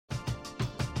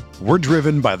We're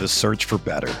driven by the search for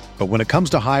better. But when it comes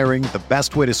to hiring, the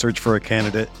best way to search for a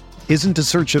candidate isn't to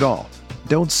search at all.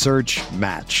 Don't search,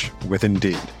 match with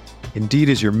Indeed. Indeed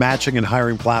is your matching and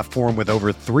hiring platform with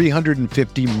over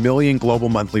 350 million global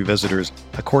monthly visitors,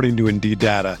 according to Indeed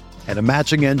data, and a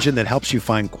matching engine that helps you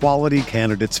find quality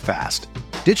candidates fast.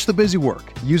 Ditch the busy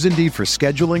work. Use Indeed for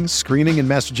scheduling, screening, and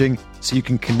messaging so you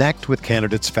can connect with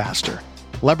candidates faster.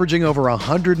 Leveraging over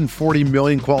 140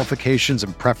 million qualifications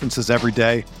and preferences every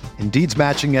day, Indeed's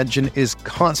matching engine is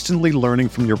constantly learning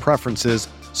from your preferences,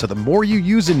 so the more you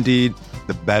use Indeed,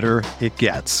 the better it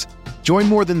gets. Join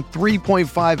more than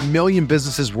 3.5 million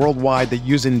businesses worldwide that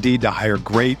use Indeed to hire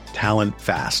great talent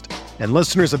fast. And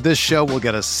listeners of this show will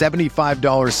get a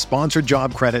 $75 sponsored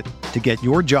job credit to get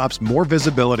your jobs more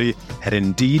visibility at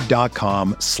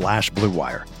Indeed.com/Blue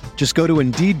Wire. Just go to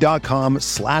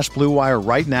Indeed.com/Blue Wire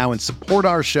right now and support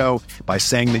our show by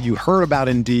saying that you heard about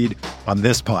Indeed on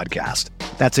this podcast.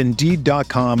 That's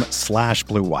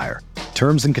Indeed.com/Blue Wire.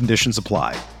 Terms and conditions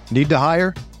apply. Need to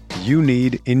hire? You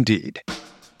need Indeed.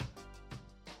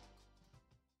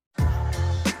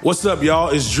 What's up, y'all?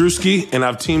 It's Drewski, and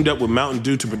I've teamed up with Mountain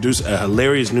Dew to produce a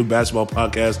hilarious new basketball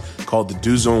podcast called The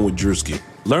Dew Zone with Drewski.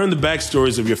 Learn the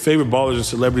backstories of your favorite ballers and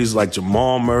celebrities like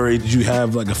Jamal Murray. Did you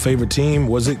have like a favorite team?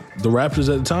 Was it the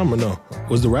Raptors at the time or no?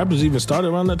 Was the Raptors even started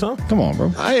around that time? Come on,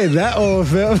 bro. I ain't that old,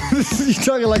 fam. You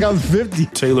talking like I'm 50.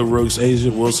 Taylor Rooks, Asia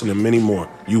Wilson, and many more.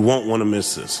 You won't want to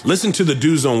miss this. Listen to The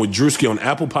Dew Zone with Drewski on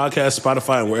Apple Podcasts,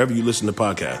 Spotify, and wherever you listen to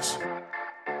podcasts.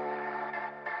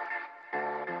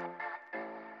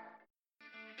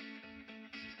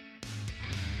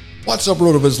 What's up,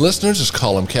 RotoViz listeners? It's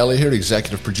Colin Kelly here,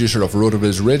 executive producer of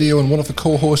RotoViz Radio and one of the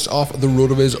co-hosts of the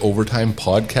RotoViz Overtime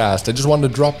podcast. I just wanted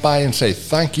to drop by and say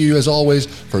thank you, as always,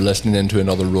 for listening in to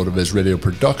another RotoViz Radio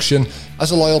production. As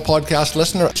a loyal podcast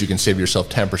listener, you can save yourself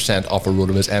 10% off a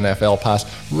RotoViz NFL pass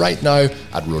right now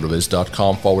at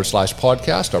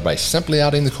rotoviz.com/podcast or by simply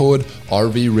adding the code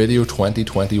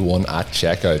RVRadio2021 at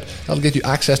checkout. That'll get you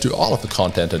access to all of the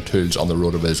content and tools on the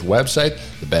RotoViz website,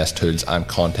 the best tools and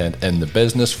content in the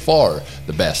business for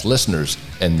the best listeners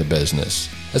in the business.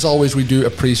 As always, we do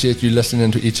appreciate you listening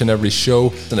to each and every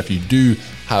show, and if you do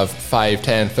have 5,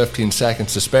 10, 15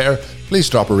 seconds to spare, please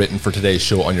drop a rating for today's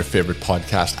show on your favorite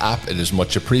podcast app. It is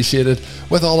much appreciated.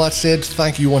 With all that said,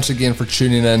 thank you once again for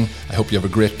tuning in. I hope you have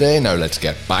a great day. Now let's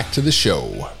get back to the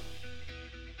show.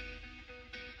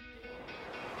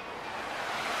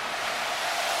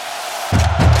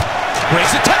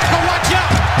 Breaks a tackle, watch out!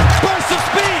 Burst of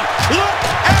speed! Look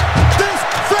at this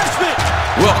freshman!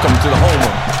 Welcome to the home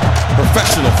of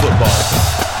professional football,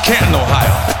 Canton,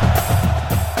 Ohio.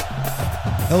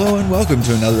 Hello and welcome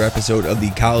to another episode of the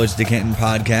College to Canton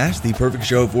podcast, the perfect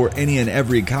show for any and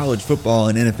every college football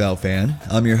and NFL fan.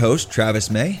 I'm your host, Travis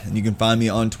May, and you can find me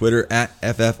on Twitter at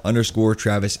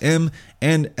FF_TravisM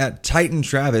and at Titan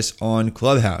Travis on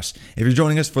Clubhouse. If you're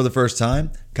joining us for the first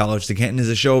time, College to Canton is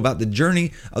a show about the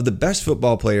journey of the best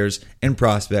football players and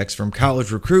prospects from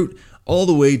college recruit all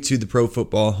the way to the Pro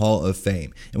Football Hall of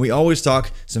Fame. And we always talk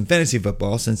some fantasy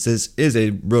football since this is a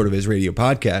RotoViz Radio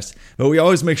podcast, but we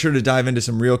always make sure to dive into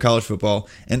some real college football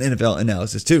and NFL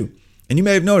analysis too. And you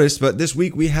may have noticed, but this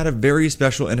week we had a very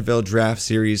special NFL draft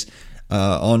series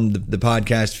on the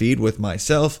podcast feed with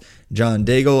myself, John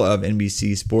Daigle of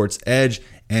NBC Sports Edge,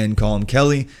 and Colin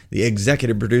Kelly, the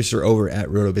executive producer over at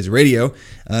RotoViz Radio.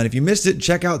 And if you missed it,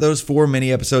 check out those 4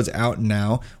 mini episodes out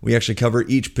now. We actually cover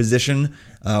each position,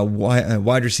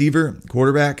 wide receiver,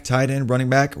 quarterback, tight end, running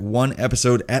back, one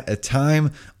episode at a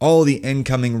time. All the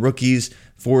incoming rookies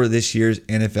for this year's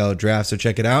NFL draft, so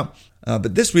check it out.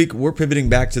 But this week, we're pivoting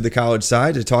back to the college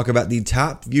side to talk about the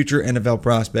top future NFL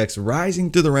prospects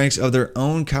rising through the ranks of their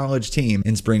own college team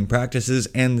in spring practices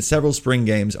and several spring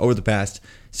games over the past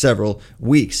several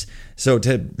weeks. So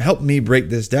to help me break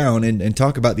this down and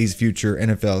talk about these future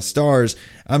NFL stars,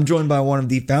 I'm joined by one of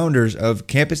the founders of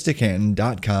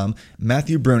CampusToCanton.com,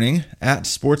 Matthew Bruning, at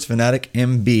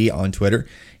SportsFanaticMB on Twitter.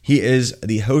 He is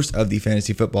the host of the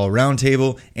Fantasy Football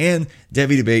Roundtable and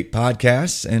Devy Debate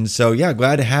podcasts. And so, yeah,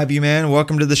 glad to have you, man.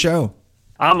 Welcome to the show.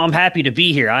 I'm happy to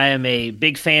be here. I am a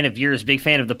big fan of yours, big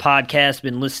fan of the podcast.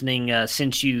 Been listening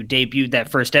since you debuted that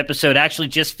first episode. Actually,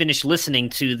 just finished listening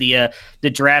to the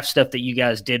draft stuff that you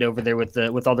guys did over there with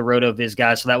all the RotoViz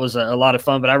guys. So that was a lot of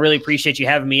fun. But I really appreciate you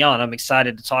having me on. I'm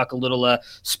excited to talk a little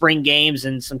spring games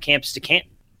and some Campus to Canton.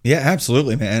 Yeah,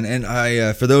 absolutely, man. And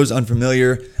I, for those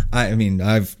unfamiliar,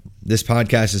 this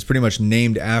podcast is pretty much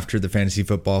named after the fantasy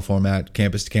football format,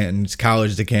 Campus to Canton. It's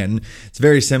College to Canton. It's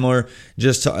very similar.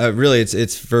 Just really,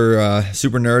 it's for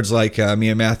super nerds like me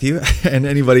and Matthew and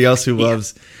anybody else who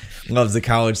loves loves the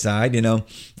college side.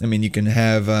 You can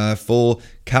have a full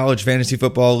college fantasy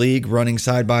football league running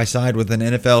side by side with an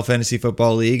NFL fantasy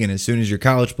football league, and as soon as your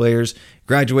college players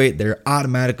graduate, they're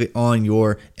automatically on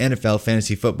your NFL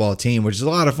fantasy football team, which is a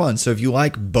lot of fun. So if you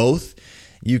like both,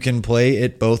 you can play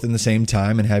it both in the same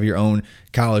time and have your own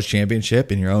college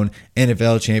championship and your own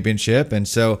NFL championship. And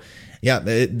so, yeah,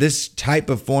 this type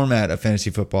of format of fantasy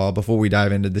football, before we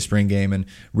dive into the spring game and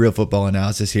real football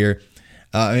analysis here,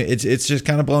 it's just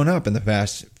kind of blown up in the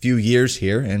past few years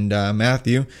here. And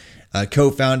Matthew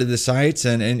co-founded the sites,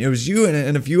 and it was you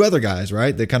and a few other guys,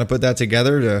 right, that kind of put that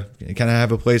together to kind of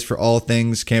have a place for all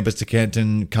things Campus to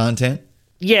Canton content.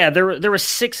 Yeah, there were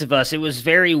 6 of us. It was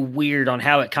very weird on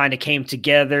how it kind of came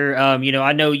together.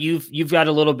 I know you've got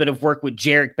a little bit of work with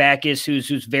Jarek Backus,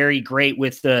 who's very great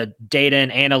with the data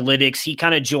and analytics. He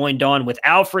kind of joined on with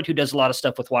Alfred, who does a lot of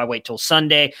stuff with Why Wait Till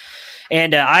Sunday.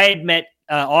 And I had met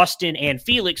Austin and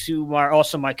Felix, who are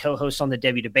also my co-hosts on the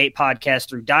Devy Debate podcast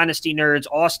through Dynasty Nerds.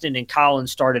 Austin and Colin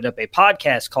started up a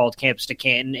podcast called Campus to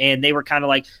Canton, and they were kind of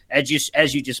like, as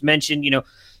you just mentioned,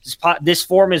 this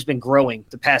form has been growing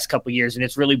the past couple of years, and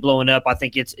it's really blowing up. I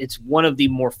think it's one of the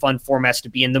more fun formats to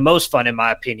be in, the most fun in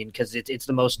my opinion, because it's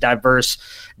the most diverse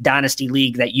dynasty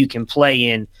league that you can play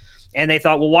in. And they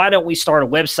thought, well, why don't we start a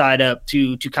website up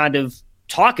to kind of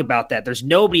talk about that? There's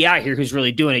nobody out here who's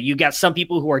really doing it. You've got some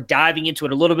people who are diving into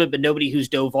it a little bit, but nobody who's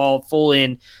dove full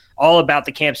in all about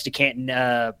the Campus to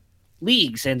Canton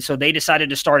leagues. And so they decided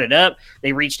to start it up.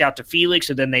 They reached out to Felix,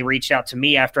 and then they reached out to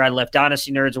me after I left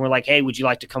Dynasty Nerds, and we're like, hey, would you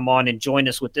like to come on and join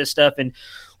us with this stuff? And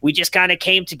we just kind of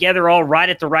came together all right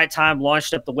at the right time,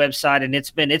 launched up the website, and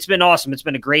it's been awesome. It's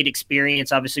been a great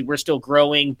experience. Obviously, we're still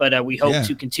growing, but we hope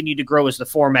to continue to grow as the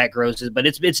format grows. But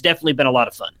it's definitely been a lot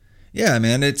of fun. Yeah,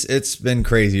 man, it's been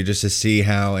crazy just to see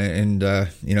how, and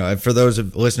for those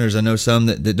of listeners, I know some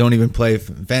that don't even play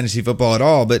fantasy football at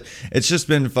all, but it's just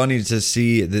been funny to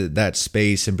see that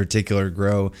space in particular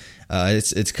grow.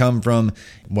 It's come from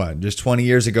just 20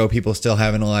 years ago, people still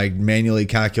having to like manually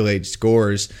calculate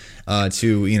scores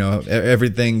to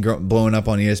everything blowing up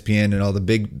on ESPN and all the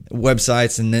big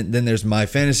websites, and then there's My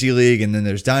Fantasy League, and then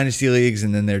there's Dynasty Leagues,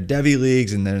 and then there's Devy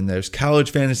Leagues, and then there's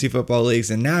college fantasy football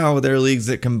leagues, and now there are leagues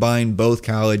that combine both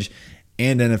college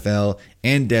and NFL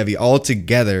and Devy all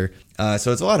together.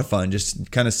 So it's a lot of fun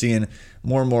just kind of seeing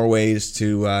more and more ways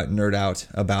to nerd out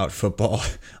about football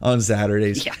on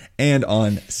Saturdays and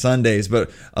on Sundays. But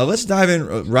let's dive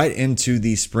in right into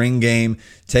the spring game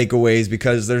takeaways,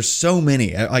 because there's so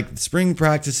many. Like spring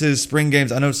practices, spring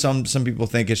games, I know some people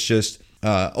think it's just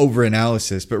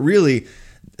over-analysis, but really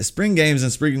spring games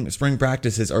and spring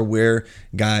practices are where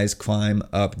guys climb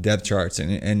up depth charts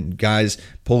and guys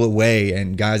pull away,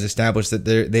 and guys establish that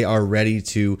they are ready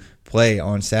to play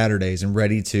on Saturdays and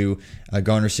ready to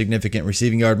garner significant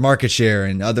receiving yard market share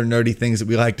and other nerdy things that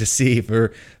we like to see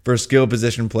for skill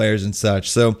position players and such.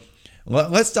 So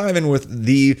let's dive in with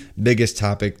the biggest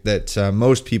topic that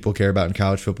most people care about in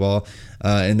college football,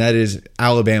 and that is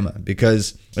Alabama,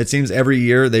 because it seems every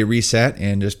year they reset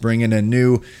and just bring in a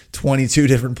new 22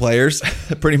 different players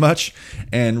pretty much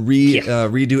and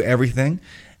redo everything.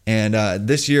 And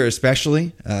this year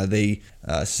especially, they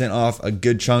sent off a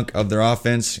good chunk of their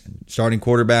offense, starting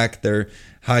quarterback, their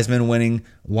Heisman-winning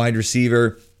wide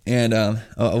receiver, and a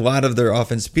lot of their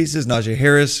offensive pieces. Najee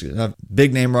Harris,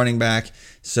 big-name running back.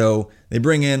 So they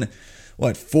bring in,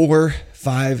 4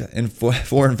 and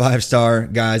 5-star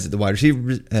guys at the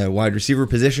wide receiver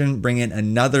position, bring in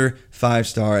another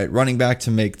 5-star at running back to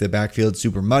make the backfield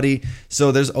super muddy.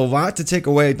 So there's a lot to take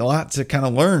away, a lot to kind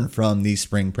of learn from these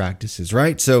spring practices,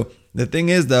 right? So the thing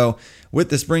is, though, with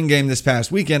the spring game this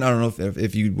past weekend, I don't know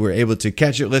if you were able to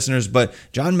catch it, listeners, but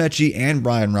John Mechie and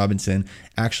Brian Robinson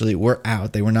actually were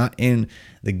out. They were not in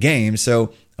the game.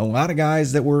 So a lot of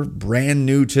guys that were brand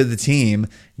new to the team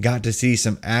got to see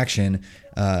some action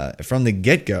from the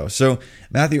get-go. So,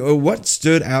 Matthew, what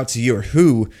stood out to you, or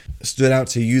who stood out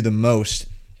to you the most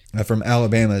from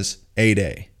Alabama's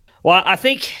A-Day? Well, I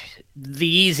think the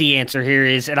easy answer here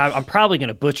is, and I'm probably going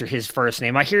to butcher his first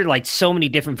name. I hear like so many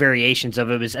different variations of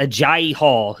it. Is Ajayi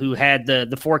Hall, who had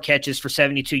the 4 catches for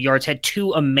 72 yards, had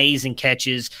 2 amazing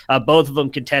catches, both of them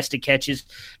contested catches.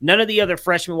 None of the other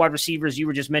freshman wide receivers you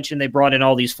were just mentioning, they brought in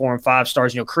all these 4 and 5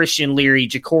 stars. Christian Leary,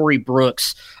 Ja'Cory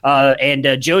Brooks, and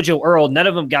JoJo Earl. None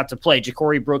of them got to play.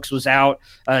 Ja'Cory Brooks was out.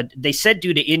 They said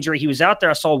due to injury. He was out there.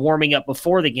 I saw warming up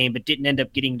before the game, but didn't end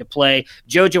up getting to play.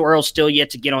 JoJo Earl still yet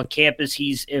to get on campus.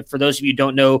 He's, for those of you who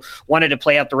don't know, wanted to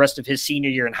play out the rest of his senior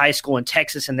year in high school in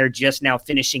Texas, and they're just now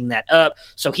finishing that up.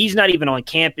 So he's not even on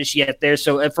campus yet there.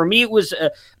 So for me, it was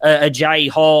Ajayi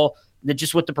Hall.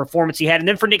 just with the performance he had. And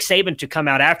then for Nick Saban to come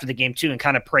out after the game too and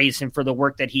kind of praise him for the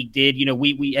work that he did.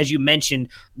 We as you mentioned,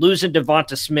 losing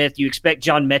Devonta Smith, you expect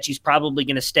John Mechie's probably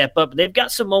going to step up. They've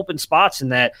got some open spots in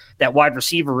that wide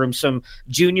receiver room. Some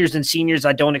juniors and seniors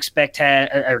I don't expect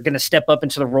are going to step up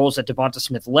into the roles that Devonta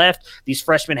Smith left. These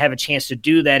freshmen have a chance to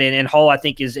do that, and Hall, I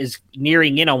think, is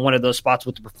nearing in on one of those spots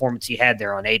with the performance he had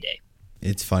there on A-Day.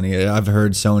 It's funny. I've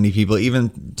heard so many people, even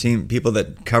people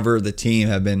that cover the team,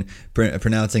 have been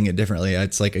pronouncing it differently.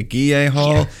 It's like a Agiye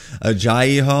Hall, a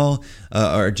Jai Hall,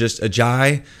 or just a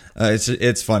Jai.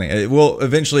 It's funny.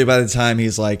 Eventually, by the time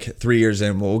he's like 3 years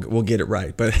in, we'll get it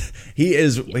right. But he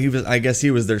was. I guess he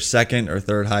was their second or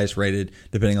third highest rated,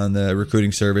 depending on the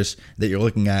recruiting service that you're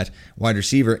looking at, wide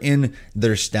receiver in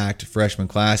their stacked freshman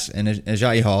class. And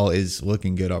Agiye Hall is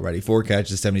looking good already. 4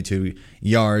 catches, 72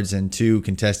 yards, and 2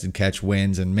 contested catch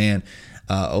wins. And man,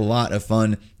 a lot of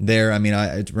fun there. I mean,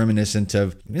 it's reminiscent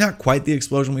of not quite the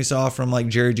explosion we saw from like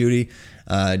Jerry Jeudy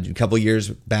a couple years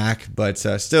back, but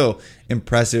still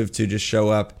impressive to just show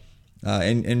up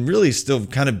and really still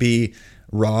kind of be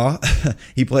raw.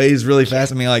 He plays really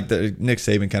fast. I mean, like Nick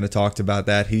Saban kind of talked about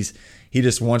that. He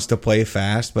just wants to play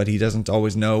fast, but he doesn't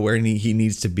always know where he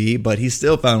needs to be. But he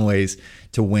still found ways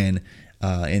to win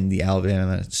in the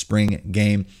Alabama spring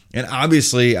game. And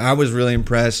obviously, I was really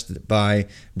impressed by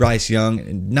Bryce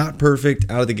Young. Not perfect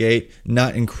out of the gate,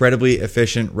 not incredibly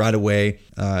efficient right away.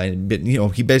 But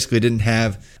he basically didn't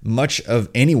have much of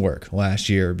any work last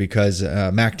year because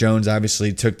Mac Jones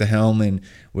obviously took the helm and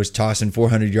was tossing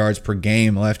 400 yards per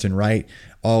game left and right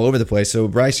all over the place. So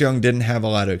Bryce Young didn't have a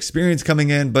lot of experience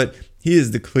coming in, but he is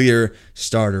the clear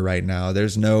starter right now.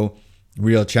 There's no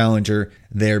real challenger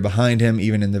there behind him,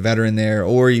 even in the veteran there,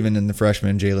 or even in the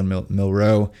freshman Jalen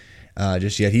Milroe.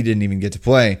 Just yet, he didn't even get to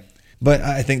play. But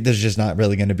I think there's just not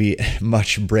really going to be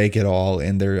much break at all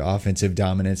in their offensive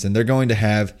dominance, and they're going to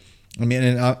have. I mean,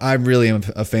 and I really am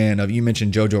a fan of. You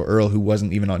mentioned JoJo Earle, who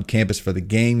wasn't even on campus for the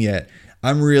game yet.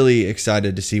 I'm really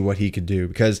excited to see what he could do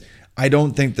because I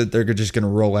don't think that they're just going to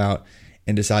roll out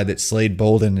and decide that Slade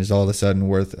Bolden is all of a sudden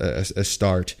worth a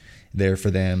start there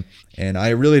for them. And I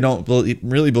really don't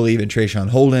really believe in Trayshawn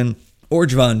Holden or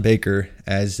Javon Baker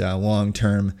as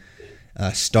long-term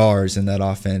stars in that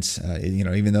offense,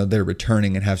 even though they're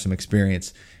returning and have some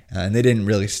experience. And they didn't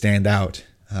really stand out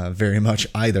very much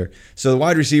either. So the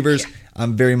wide receivers,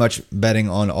 I'm very much betting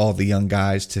on all the young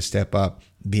guys to step up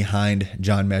behind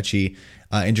John Mechie.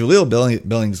 And Jaleel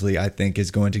Billingsley, I think, is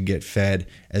going to get fed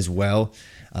as well.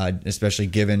 Especially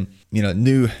given,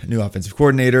 new offensive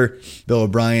coordinator, Bill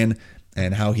O'Brien,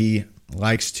 and how he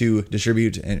likes to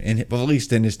distribute, and well, at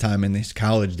least in his time in his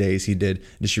college days, he did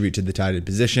distribute to the tight end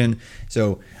position.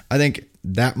 So I think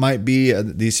that might be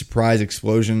the surprise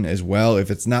explosion as well. If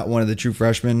it's not one of the true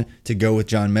freshmen to go with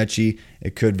John Mechie,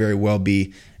 it could very well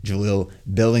be Jaleel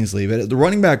Billingsley. But at the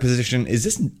running back position, is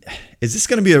this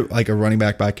going to be a running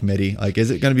back by committee? Like, is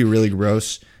it going to be really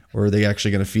gross, or are they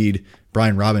actually going to feed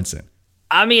Brian Robinson?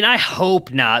 I mean, I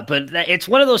hope not, but it's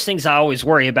one of those things I always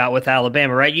worry about with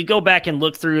Alabama, right? You go back and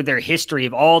look through their history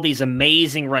of all these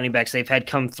amazing running backs they've had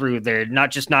come through there,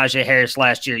 not just Najee Harris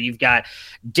last year. You've got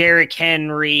Derrick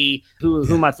Henry, who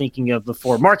am I thinking of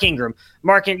before? Mark Ingram.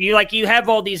 You have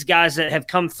all these guys that have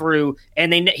come through,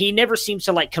 and he never seems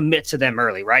to commit to them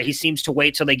early, right? He seems to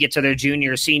wait till they get to their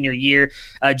junior or senior year.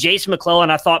 Jace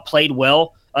McClellan, I thought, played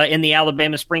well in the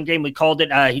Alabama spring game. We called it.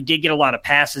 He did get a lot of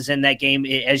passes in that game.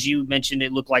 As you mentioned,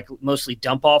 it looked like mostly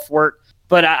dump-off work.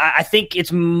 But I think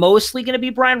it's mostly going to be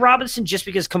Brian Robinson just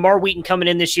because Kamar Wheaton coming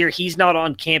in this year, he's not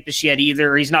on campus yet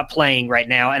either. Or he's not playing right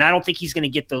now, and I don't think he's going to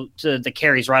get the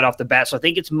carries right off the bat. So I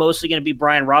think it's mostly going to be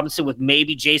Brian Robinson with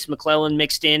maybe Jace McClellan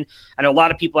mixed in. I know a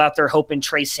lot of people out there hoping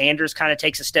Trey Sanders kind of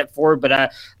takes a step forward,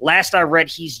 but last I read,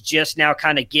 he's just now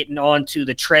kind of getting onto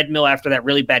the treadmill after that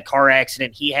really bad car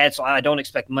accident he had, so I don't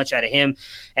expect much out of him.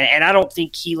 And I don't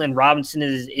think Keelan Robinson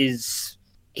is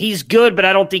he's good, but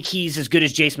I don't think he's as good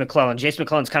as Jace McClellan. Jace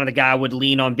McClellan's kind of the guy I would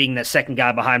lean on being that second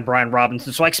guy behind Brian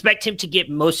Robinson. So I expect him to get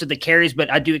most of the carries, but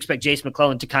I do expect Jace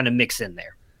McClellan to kind of mix in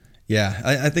there. Yeah,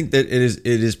 I think that it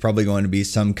is probably going to be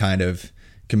some kind of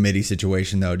committee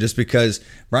situation, though, just because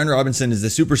Brian Robinson is the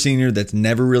super senior that's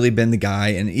never really been the guy.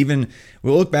 And even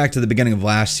we'll look back to the beginning of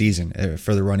last season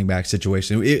for the running back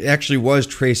situation. It actually was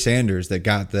Trey Sanders that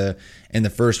got in the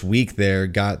first week there,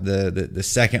 got the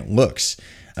second looks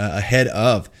ahead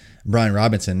of Brian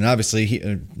Robinson. And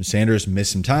obviously Sanders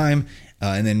missed some time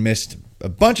and then missed a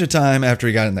bunch of time after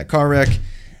he got in that car wreck.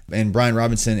 And Brian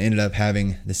Robinson ended up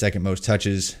having the second most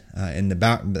touches in the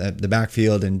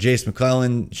backfield. And Jace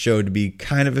McClellan showed to be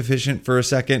kind of efficient for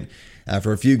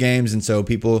a few games. And so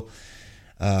people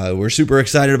We're super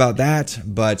excited about that,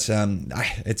 but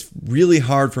it's really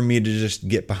hard for me to just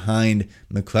get behind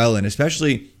McClellan,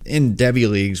 especially in Devy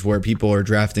leagues where people are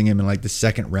drafting him in like the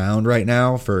second round right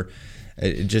now.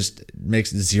 It just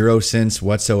makes zero sense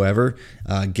whatsoever,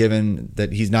 given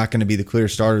that he's not going to be the clear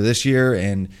starter this year,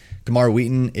 and Kamar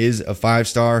Wheaton is a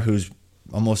 5-star who's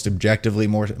almost objectively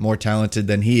more talented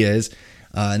than he is.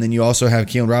 And then you also have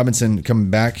Keelan Robinson coming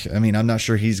back. I mean, I'm not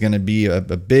sure he's going to be a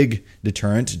big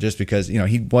deterrent just because,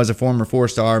 he was a former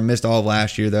 4-star, missed all of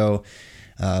last year though.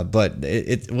 But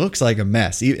it looks like a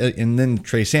mess. And then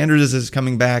Trey Sanders is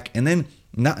coming back. And then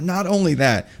not only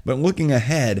that, but looking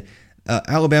ahead,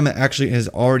 Alabama actually has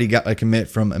already got a commit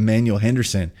from Emmanuel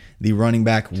Henderson, the running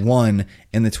back 1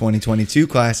 in the 2022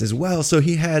 class as well. So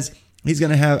he's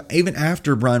going to have, even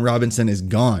after Brian Robinson is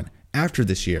gone after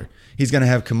this year, he's going to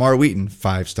have Kamar Wheaton,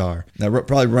 5-star. Now,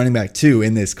 probably running back 2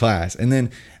 in this class. And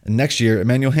then next year,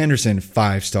 Emmanuel Henderson,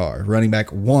 5-star, running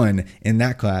back 1 in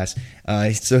that class.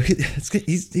 So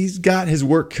he's got his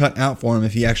work cut out for him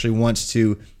if he actually wants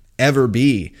to ever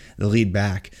be the lead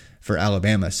back for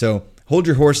Alabama. So hold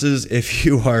your horses if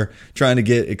you are trying to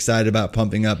get excited about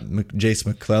pumping up Jace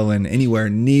McClellan anywhere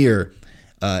near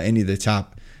any of the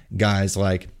top guys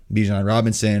like Bijan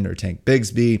Robinson or Tank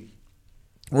Bigsby,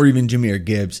 or even Jahmyr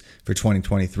Gibbs for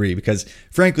 2023, because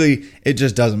frankly, it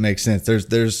just doesn't make sense.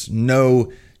 There's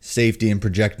no safety in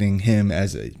projecting him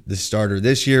as the starter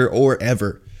this year or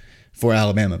ever for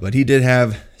Alabama. But he did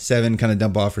have 7 kind of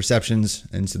dump off receptions,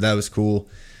 and so that was cool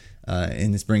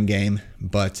in the spring game.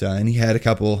 But and he had a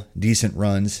couple decent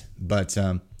runs, but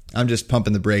I'm just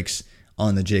pumping the brakes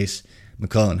on the Jace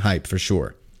McClellan hype for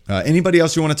sure. Anybody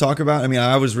else you want to talk about? I mean,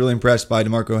 I was really impressed by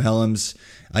DeMarco Hellams.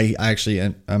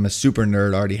 I'm a super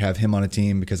nerd. I already have him on a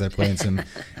team because I play in some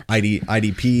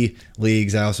IDP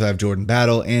leagues. I also have Jordan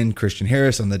Battle and Christian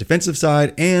Harris on the defensive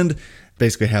side, and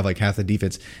basically have like half the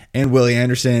defense. And Willie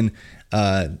Anderson,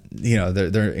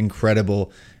 they're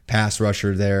incredible pass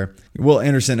rusher there. Will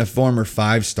Anderson, a former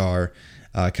 5-star,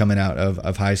 coming out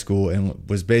of high school, and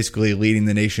was basically leading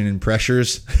the nation in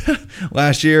pressures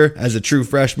last year as a true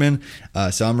freshman.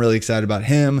 So I'm really excited about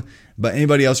him. But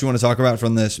anybody else you want to talk about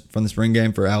from the spring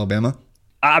game for Alabama?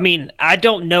 I mean, I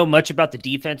don't know much about the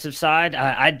defensive side.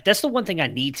 That's the one thing I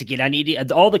need to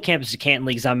get. All the Campus to Canton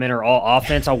leagues I'm in are all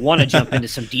offense. I want to jump into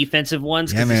some defensive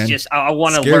ones because it's just I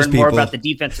want to learn more about the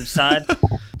defensive side.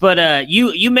 But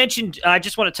you mentioned, I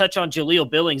just want to touch on Jaleel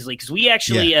Billingsley, because we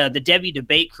actually, the Devy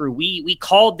debate crew, we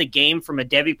called the game from a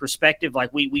Devy perspective.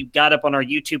 Like we got up on our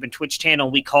YouTube and Twitch channel,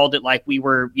 and we called it like we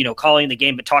were, calling the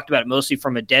game, but talked about it mostly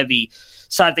from a Devy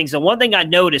side of things. And one thing I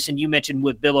noticed, and you mentioned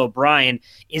with Bill O'Brien,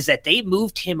 is that they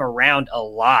moved him around a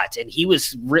lot, and he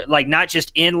was not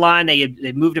just in line.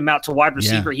 They moved him out to wide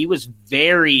receiver. Yeah. He was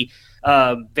very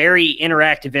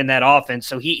interactive in that offense.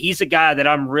 So he's a guy that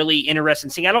I'm really interested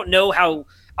in seeing. I don't know how.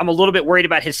 I'm a little bit worried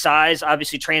about his size,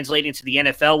 obviously translating to the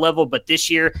NFL level, but this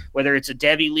year, whether it's a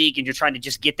Devy league and you're trying to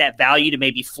just get that value to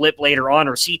maybe flip later on,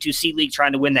 or C2C league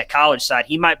trying to win that college side,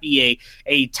 he might be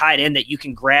a tight end that you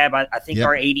can grab. I think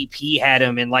our ADP had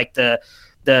him in like the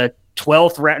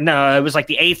 12th round. No, it was like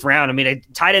the 8th round. I mean, a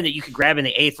tight end that you could grab in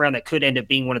the 8th round that could end up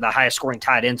being one of the highest scoring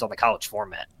tight ends on the college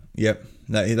format. Yep.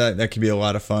 That could be a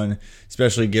lot of fun,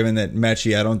 especially given that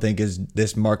Mechie, I don't think, is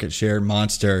this market share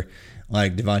monster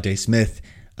like Devontae Smith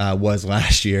was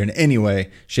last year in any way,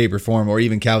 shape, or form, or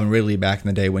even Calvin Ridley back in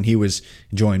the day when he was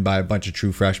joined by a bunch of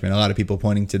true freshmen. A lot of people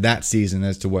pointing to that season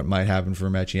as to what might happen for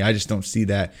Mechie. I just don't see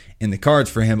that in the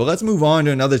cards for him. But let's move on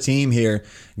to another team here,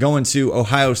 going to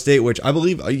Ohio State, which I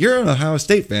believe you're an Ohio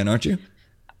State fan, aren't you?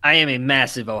 I am a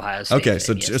massive Ohio State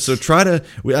fan. Okay, so try to.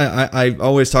 I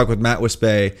always talk with Matt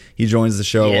Wispay. He joins the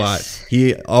show a lot.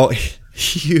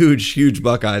 Huge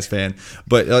Buckeyes fan,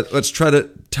 but let's try to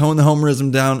tone the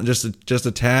homerism down just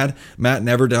a tad. Matt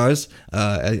never does,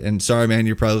 and sorry, man,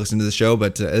 you're probably listening to the show,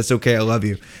 but it's okay. I love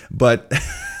you. But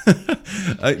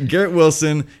Garrett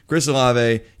Wilson, Chris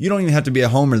Olave, you don't even have to be a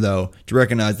homer though to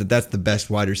recognize that that's the best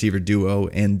wide receiver duo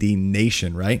in the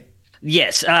nation, right?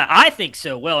 Yes, I think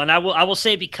so. Well, and I will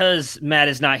say, because Matt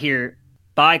is not here,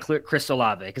 by Chris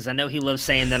Olave, because I know he loves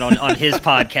saying that on his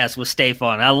podcast with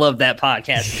Stefan. I love that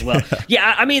podcast as well.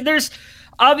 Yeah, I mean, there's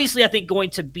obviously, I think, going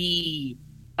to be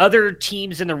other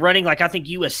teams in the running. Like, I think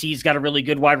USC's got a really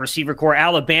good wide receiver core.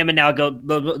 Alabama now,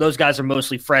 those guys are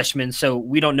mostly freshmen, so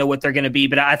we don't know what they're going to be.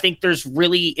 But I think there's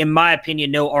really, in my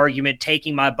opinion, no argument,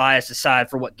 taking my bias aside,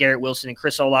 for what Garrett Wilson and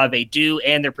Chris Olave do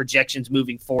and their projections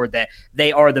moving forward, that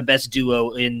they are the best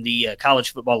duo in the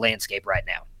college football landscape right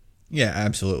now. Yeah,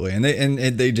 absolutely,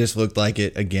 and they just looked like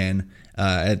it again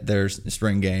at their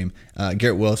spring game.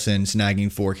 Garrett Wilson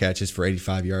snagging 4 catches for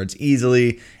 85 yards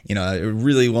easily. A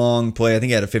really long play. I think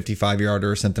he had a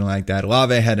 55-yarder or something like that.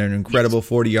 Olave had an incredible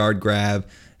 40-yard grab,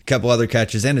 a couple other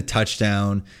catches, and a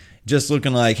touchdown. Just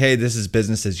looking like, hey, this is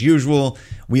business as usual.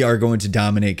 We are going to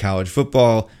dominate college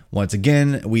football. Once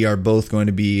again, we are both going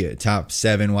to be top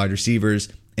 7 wide receivers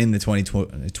in the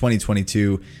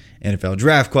 2022 NFL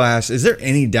draft class. Is there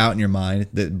any doubt in your mind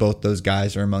that both those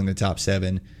guys are among the top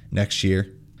 7 next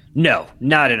year? No,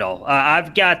 not at all.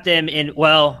 I've got them in,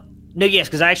 yes,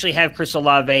 because I actually have Chris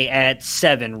Olave at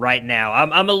 7 right now.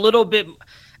 I'm a little bit...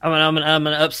 I'm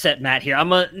gonna upset Matt here. I'm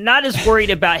not as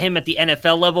worried about him at the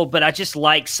NFL level, but I just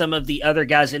like some of the other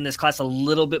guys in this class a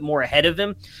little bit more ahead of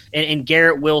him. And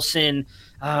Garrett Wilson,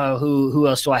 who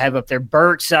else do I have up there?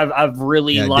 Burks, I've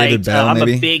really liked. Bell, I'm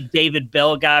maybe? a big David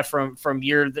Bell guy from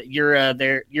your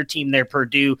team there,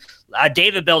 Purdue.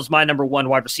 David Bell's my number 1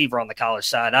 wide receiver on the college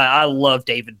side. I love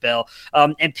David Bell.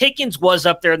 And Pickens was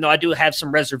up there, though I do have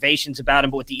some reservations about him.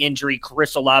 But with the injury,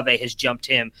 Chris Olave has jumped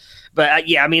him. But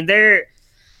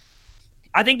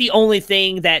I think the only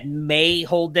thing that may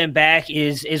hold them back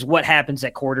is what happens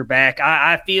at quarterback.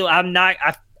 I feel I'm not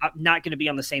going to be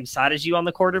on the same side as you on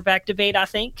the quarterback debate. I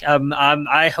think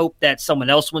I hope that someone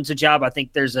else wins the job. I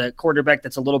think there's a quarterback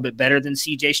that's a little bit better than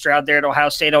C.J. Stroud there at Ohio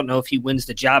State. I don't know if he wins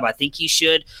the job. I think he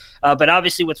should. But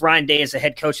obviously with Ryan Day as a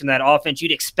head coach in that offense,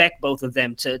 you'd expect both of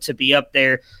them to be up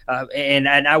there. And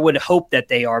I would hope that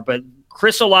they are. But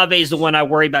Chris Olave is the one I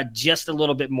worry about just a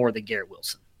little bit more than Garrett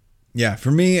Wilson. Yeah,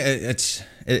 for me, it's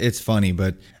funny,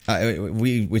 but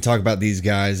we talk about these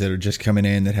guys that are just coming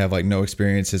in that have like no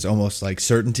experience as almost like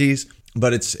certainties,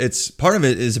 but it's part of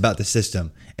it is about the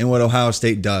system and what Ohio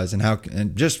State does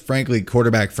and just frankly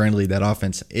quarterback friendly that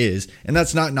offense is, and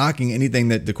that's not knocking anything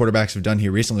that the quarterbacks have done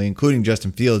here recently, including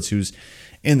Justin Fields, who's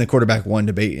in the quarterback 1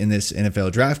 debate in this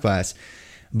NFL draft class.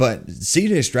 But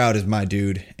C.J. Stroud is my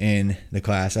dude in the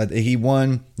class. He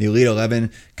won the Elite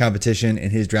 11 competition in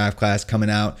his draft class. Coming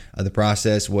out of the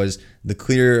process was the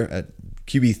clear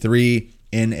QB3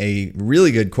 in a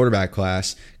really good quarterback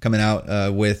class, coming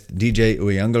out with DJ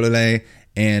Uiagalelei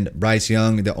and Bryce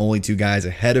Young, the only 2 guys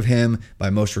ahead of him by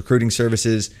most recruiting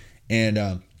services.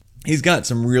 And he's got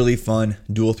some really fun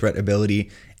dual threat ability,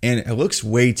 and it looks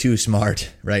way too smart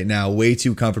right now, way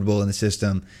too comfortable in the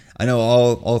system. I know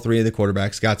all 3 of the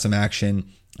quarterbacks got some action,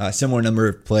 similar number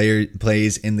of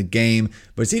plays in the game,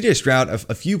 but CJ Stroud,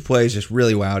 a few plays just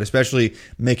really wowed, especially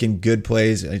making good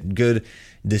plays, good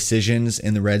decisions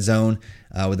in the red zone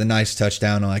with a nice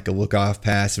touchdown on like a look-off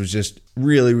pass. It was just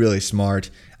really, really smart.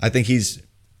 I think he's,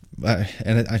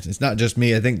 and it's not just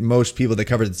me, I think most people that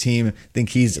cover the team think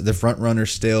he's the front runner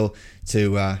still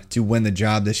to win the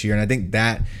job this year, and I think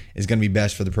that is going to be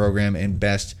best for the program and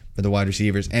best for the wide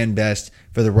receivers and best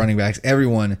for the running backs,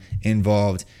 everyone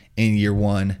involved in year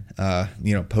 1,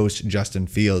 post Justin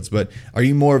Fields. But are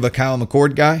you more of a Kyle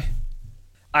McCord guy?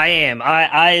 I am.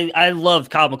 I love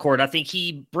Kyle McCord. I think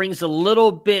he brings a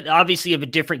little bit, obviously, of a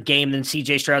different game than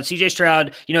C.J. Stroud. C.J.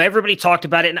 Stroud, everybody talked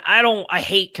about it, and I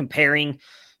hate comparing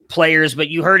players, but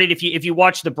you heard it if you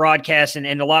watch the broadcast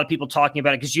and a lot of people talking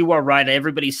about it, because you are right.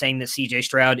 Everybody's saying that CJ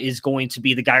Stroud is going to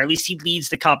be the guy, or at least he leads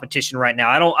the competition right now.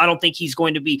 I don't think he's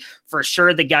going to be for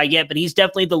sure the guy yet, but he's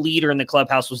definitely the leader in the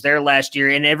clubhouse, was there last year.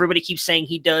 And everybody keeps saying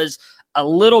he does a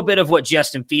little bit of what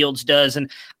Justin Fields does.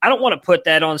 And I don't want to put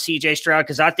that on CJ Stroud,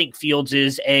 because I think Fields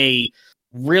is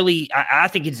I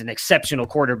think he's an exceptional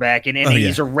quarterback, and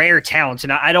he's a rare talent.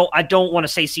 And I don't want to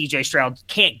say CJ Stroud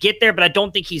can't get there, but I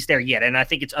don't think he's there yet. And I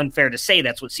think it's unfair to say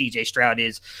that's what CJ Stroud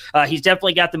is. He's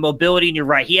definitely got the mobility, and you're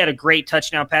right. He had a great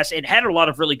touchdown pass and had a lot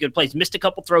of really good plays. Missed a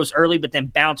couple throws early, but then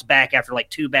bounced back after like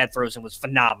 2 bad throws and was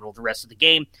phenomenal the rest of the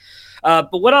game.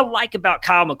 But what I like about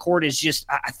Kyle McCord is just,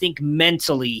 I think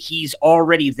mentally he's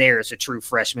already there as a true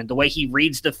freshman. The way he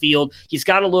reads the field, he's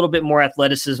got a little bit more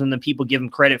athleticism than people give him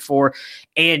credit for.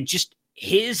 And just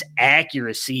his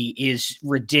accuracy is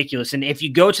ridiculous. And if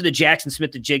you go to the Jackson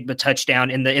Smith-Njigba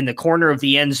touchdown in the corner of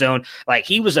the end zone, like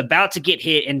he was about to get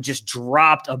hit and just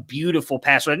dropped a beautiful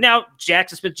pass. Now,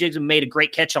 Jackson Smith-Njigba made a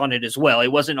great catch on it as well.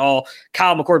 It wasn't all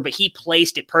Kyle McCord, but he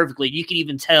placed it perfectly. You can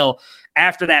even tell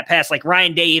after that pass, like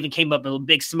Ryan Day even came up with a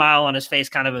big smile on his face,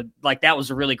 kind of like that was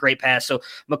a really great pass. So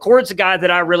McCord's a guy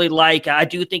that I really like. I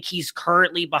do think he's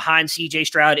currently behind CJ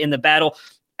Stroud in the battle.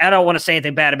 I don't want to say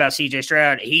anything bad about CJ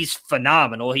Stroud. He's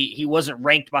phenomenal. He wasn't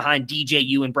ranked behind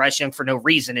DJU and Bryce Young for no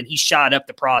reason, and he shot up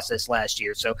the process last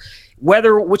year. So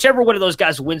whichever one of those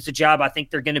guys wins the job, I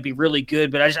think they're going to be really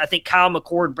good. But I think Kyle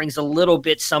McCord brings a little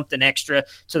bit something extra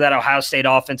to that Ohio State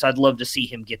offense. I'd love to see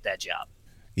him get that job.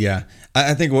 Yeah,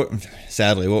 I think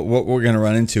sadly what we're going to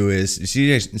run into is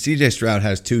CJ Stroud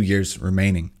has 2 years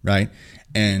remaining, right?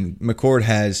 And McCord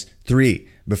has 3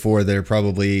 before they're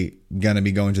probably going to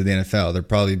be going to the NFL. They're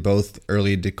probably both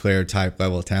early declared type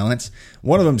level talents.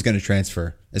 One of them is going to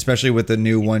transfer, especially with the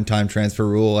new one-time transfer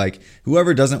rule. Like,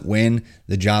 whoever doesn't win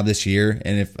the job this year,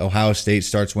 and if Ohio State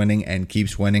starts winning and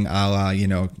keeps winning, a la,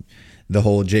 the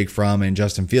whole Jake Fromm and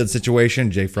Justin Fields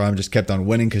situation. Jake Fromm just kept on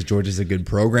winning because Georgia's a good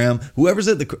program. Whoever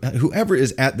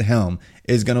is at the helm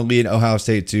is going to lead Ohio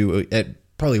State to,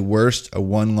 at probably worst, a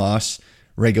 1-loss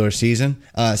regular season.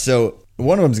 So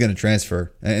one of them is going to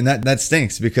transfer, and that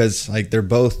stinks because like they're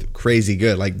both crazy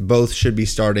good. Like, both should be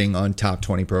starting on top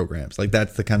 20 programs. Like,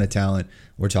 that's the kind of talent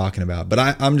we're talking about. But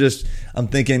I'm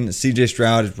thinking CJ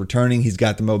Stroud is returning. He's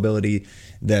got the mobility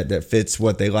that fits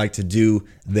what they like to do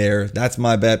there. That's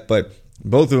my bet. But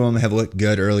both of them have looked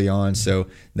good early on, so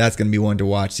that's going to be one to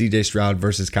watch. CJ Stroud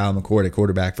versus Kyle McCord at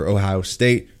quarterback for Ohio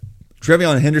State.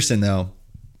 TreVeyon Henderson, though,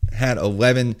 had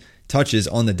 11 touches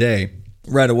on the day.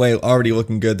 Right away, already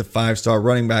looking good. The 5-star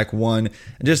running back one,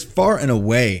 just far and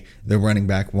away the running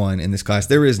back one in this class.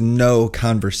 There is no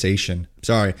conversation.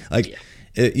 Sorry.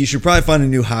 You should probably find a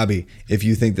new hobby if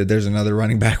you think that there's another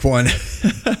running back one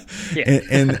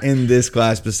in this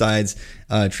class besides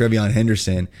TreVeyon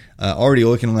Henderson. Already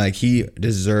looking like he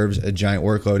deserves a giant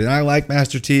workload. And I like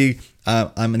Master Teague.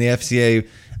 I'm in the FCA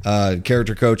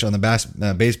character coach on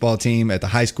the baseball team at the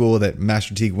high school that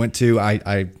Master Teague went to.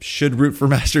 I should root for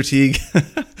Master Teague,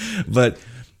 but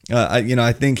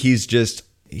I think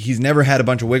he's never had a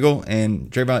bunch of wiggle,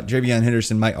 and TreVeyon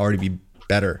Henderson might already be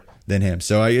better than him.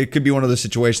 So it could be one of those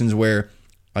situations where,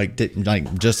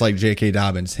 just like J.K.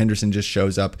 Dobbins, Henderson just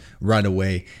shows up right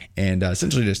away and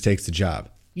essentially just takes the job.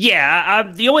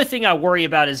 Yeah, the only thing I worry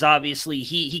about is obviously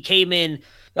he came in.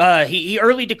 He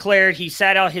early declared. He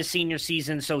sat out his senior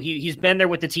season, so he's been there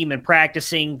with the team and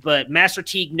practicing. But Master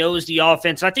Teague knows the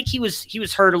offense. I think he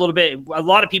was hurt a little bit. A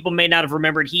lot of people may not have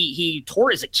remembered he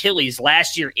tore his Achilles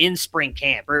last year in spring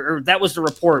camp, or that was the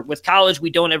report. With college, we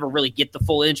don't ever really get the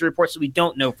full injury report, so we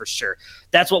don't know for sure.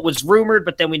 That's what was rumored,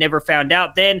 but then we never found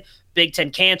out. Then Big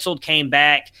Ten canceled, came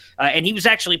back, and he was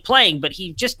actually playing, but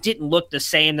he just didn't look the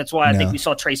same. That's why I think we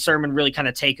saw Trey Sermon really kind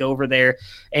of take over there,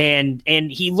 and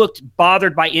he looked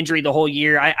bothered by injury the whole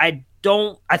year. I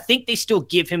think they still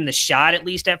give him the shot at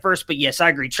least at first, but yes, I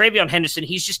agree. TreVeyon Henderson,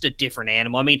 he's just a different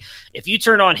animal. I mean, if you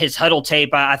turn on his huddle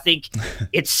tape, I think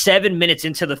it's 7 minutes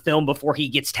into the film before he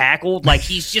gets tackled. Like,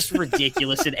 he's just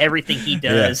ridiculous at everything he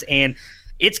does, and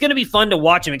it's going to be fun to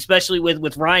watch him, especially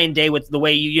with Ryan Day, with the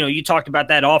way you talked about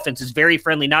that offense is very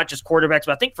friendly, not just quarterbacks,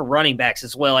 but I think for running backs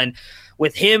as well. And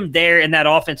with him there in that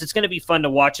offense, it's going to be fun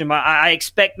to watch him. I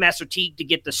expect Master Teague to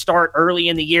get the start early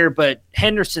in the year, but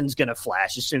Henderson's going to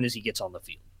flash as soon as he gets on the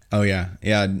field. Oh, yeah,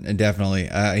 definitely.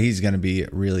 He's going to be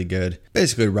really good,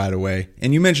 basically right away.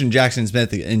 And you mentioned Jackson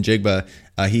Smith and Jigba.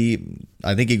 I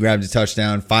think he grabbed a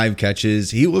touchdown, 5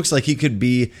 catches. He looks like he could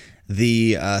be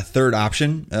the third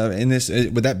option in this.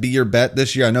 Would that be your bet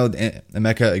this year? I know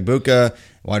Emeka Egbuka,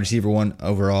 wide receiver 1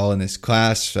 overall in this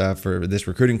class for this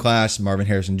recruiting class. Marvin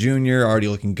Harrison Jr. already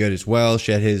looking good as well.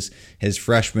 Shed his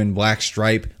freshman black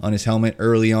stripe on his helmet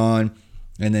early on.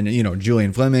 And then,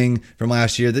 Julian Fleming from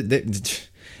last year. They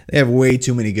have way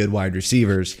too many good wide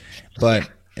receivers. But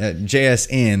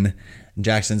JSN,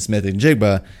 Jackson Smith and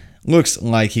Jigba, looks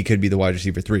like he could be the wide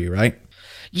receiver 3, right?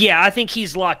 Yeah, I think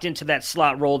he's locked into that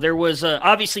slot role. There was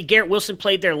obviously Garrett Wilson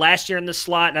played there last year in the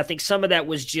slot, and I think some of that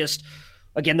was just,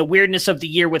 again, the weirdness of the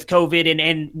year with COVID,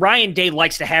 and Ryan Day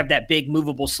likes to have that big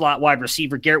movable slot wide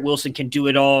receiver. Garrett Wilson can do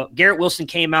it all. Garrett Wilson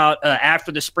came out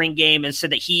after the spring game and said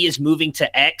that he is moving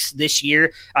to X this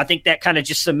year. I think that kind of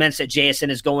just cements that JSN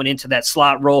is going into that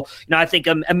slot role. I think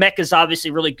Emeka's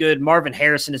obviously really good. Marvin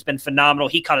Harrison has been phenomenal.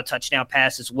 He caught a touchdown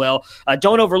pass as well.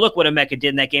 Don't overlook what Emeka did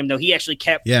in that game, though. He actually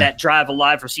kept that drive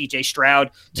alive for CJ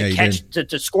Stroud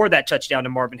to score that touchdown to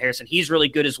Marvin Harrison. He's really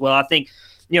good as well. I think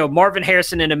Marvin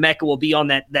Harrison and Emeka will be on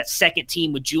that second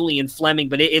team with Julian Fleming,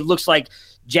 but it looks like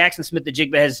Jackson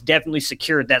Smith-Njigba has definitely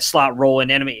secured that slot role.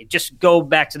 And just go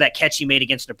back to that catch he made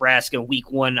against Nebraska in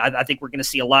week 1. I think we're going to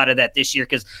see a lot of that this year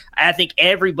because I think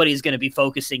everybody's going to be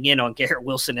focusing in on Garrett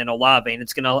Wilson and Olave, and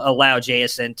it's going to allow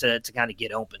JSN to kind of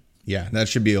get open. Yeah, that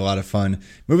should be a lot of fun.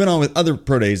 Moving on with other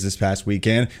pro days this past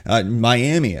weekend,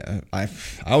 Miami. I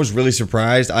was really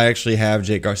surprised. I actually have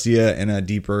Jake Garcia in a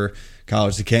deeper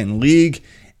College to Canton league.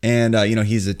 And,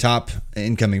 he's a top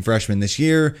incoming freshman this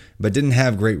year, but didn't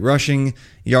have great rushing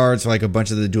yards like a bunch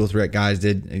of the dual threat guys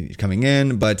did coming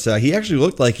in. But he actually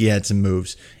looked like he had some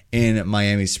moves. in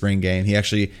Miami's spring game. He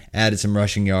actually added some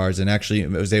rushing yards and actually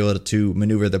was able to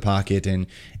maneuver the pocket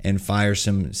and fire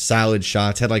some solid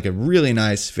shots. Had like a really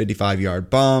nice 55-yard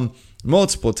bomb,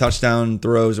 multiple touchdown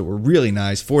throws that were really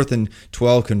nice. 4th and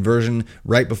 12 conversion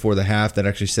right before the half that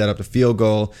actually set up the field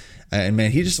goal. And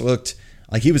man, he just looked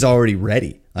like he was already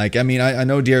ready. Like, I mean, I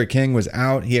know D'Eriq King was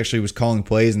out. He actually was calling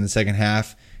plays in the second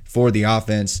half for the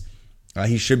offense.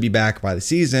 He should be back by the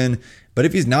season. But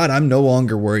if he's not, I'm no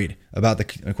longer worried about the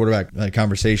quarterback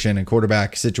conversation and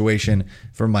quarterback situation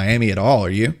for Miami at all. Are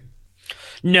you?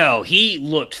 No, he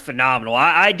looked phenomenal.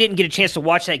 I didn't get a chance to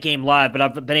watch that game live, but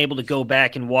I've been able to go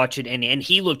back and watch it, and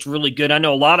he looked really good. I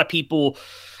know a lot of people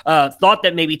thought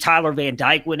that maybe Tyler Van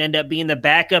Dyke would end up being the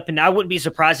backup, and I wouldn't be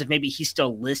surprised if maybe he's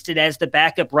still listed as the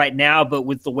backup right now, but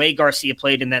with the way Garcia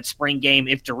played in that spring game,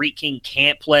 if D'Eriq King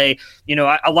can't play,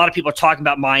 a lot of people are talking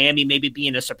about Miami maybe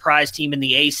being a surprise team in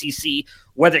the ACC.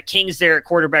 Whether King's there at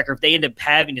quarterback or if they end up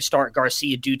having to start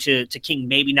Garcia due to King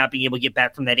maybe not being able to get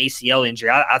back from that ACL injury,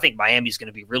 I think Miami's going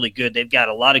to be really good. They've got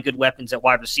a lot of good weapons at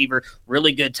wide receiver,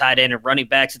 really good tight end and running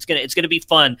backs. It's going to be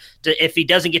fun if he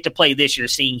doesn't get to play this year,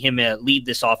 seeing him lead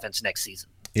this offense next season.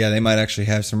 Yeah, they might actually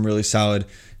have some really solid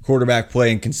quarterback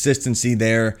play and consistency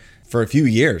there for a few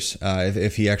years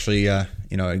if he actually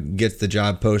gets the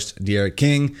job post D'Eriq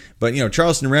King. But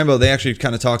Charleston Rambo, they actually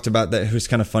kind of talked about that. It was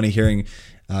kind of funny hearing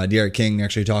D'Eriq King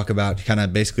actually talk about kind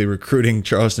of basically recruiting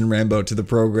Charleston Rambo to the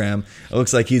program. It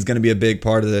looks like he's going to be a big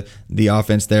part of the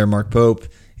offense there. Mark Pope,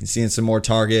 he's seeing some more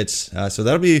targets. So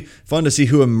that'll be fun to see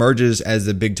who emerges as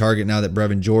the big target now that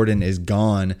Brevin Jordan is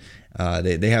gone.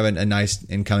 They have a nice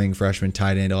incoming freshman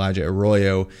tight end, Elijah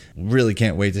Arroyo. Really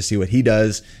can't wait to see what he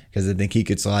does because I think he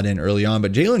could slot in early on.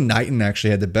 But Jalen Knighton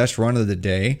actually had the best run of the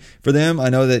day for them. I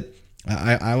know that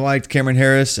I liked Cameron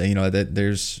Harris. That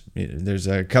there's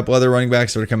a couple other running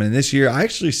backs that are coming in this year. I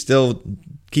actually still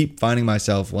keep finding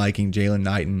myself liking Jalen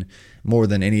Knighton more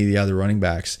than any of the other running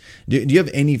backs. Do you have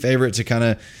any favorites to kind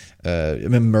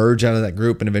of emerge out of that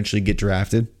group and eventually get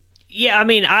drafted? Yeah, I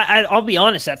mean, I'll be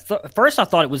honest. At first, I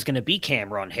thought it was going to be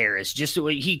Cameron Harris. Just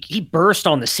he burst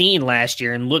on the scene last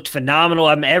year and looked phenomenal.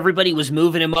 I mean, everybody was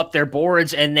moving him up their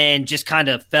boards, and then just kind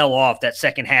of fell off that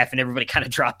second half, and everybody kind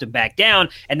of dropped him back down.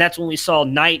 And that's when we saw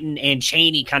Knighton and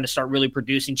Chaney kind of start really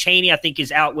producing. Chaney, I think,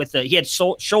 is out with he had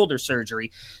shoulder surgery,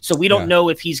 so we don't know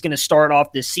if he's going to start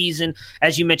off this season.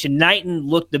 As you mentioned, Knighton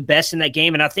looked the best in that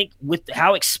game, and I think with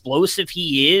how explosive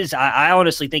he is, I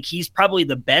honestly think he's probably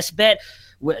the best bet.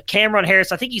 Cameron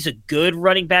Harris, I think he's a good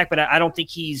running back, but I don't think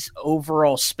he's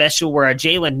overall special. Where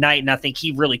Jalen Knighton, I think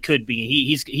he really could be.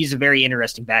 He's a very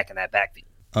interesting back in that backfield.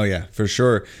 Oh yeah, for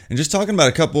sure. And just talking about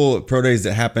a couple pro days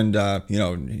that happened,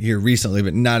 here recently,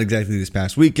 but not exactly this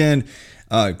past weekend.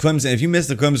 Clemson. If you missed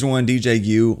the Clemson one,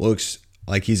 DJU looks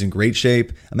like he's in great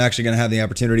shape. I'm actually going to have the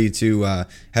opportunity to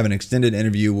have an extended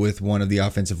interview with one of the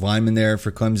offensive linemen there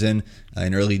for Clemson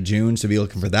in early June. So be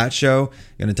looking for that show.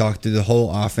 Going to talk through the whole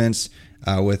offense.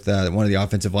 With one of the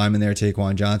offensive linemen there,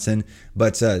 Taquan Johnson.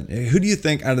 But who do you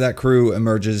think out of that crew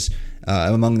emerges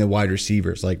among the wide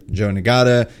receivers? Like Joe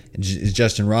Ngata, is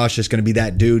Justin Ross just going to be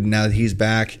that dude now that he's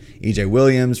back? EJ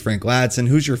Williams, Frank Ladson,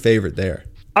 who's your favorite there?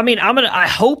 I mean, I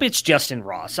hope it's Justin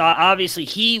Ross. Obviously,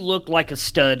 he looked like a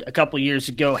stud a couple of years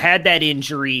ago, had that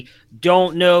injury.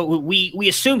 Don't know. We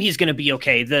assume he's going to be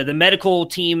okay. The medical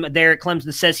team there at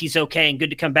Clemson says he's okay and good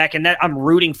to come back, and that I'm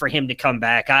rooting for him to come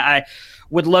back. I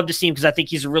would love to see him because I think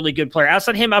he's a really good player.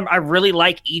 Outside him, I really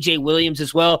like EJ Williams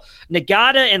as well.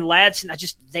 Ngata and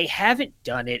Ladson, they haven't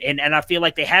done it, and I feel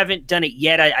like they haven't done it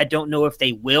yet. I don't know if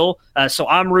they will. So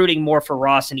I'm rooting more for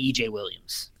Ross and EJ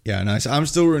Williams. Yeah, nice. I'm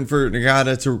still rooting for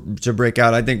Ngata to break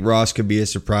out. I think Ross could be a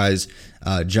surprise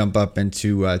jump up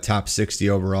into top 60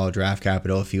 overall draft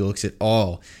capital if he looks at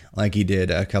all like he did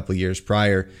a couple years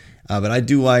prior. But I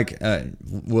do like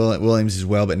Williams as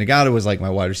well. But Ngata was like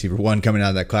my wide receiver one coming out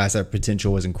of that class. That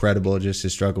potential was incredible. Just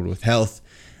has struggled with health.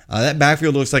 That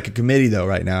backfield looks like a committee though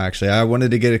right now. Actually, I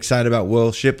wanted to get excited about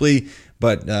Will Shipley,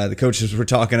 but the coaches were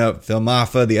talking up Phil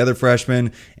Maffa, the other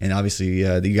freshman, and obviously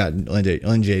you got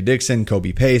Lynn J. Dixon,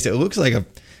 Kobe Pace. It looks like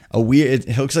a weird.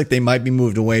 It looks like they might be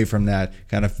moved away from that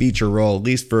kind of feature role at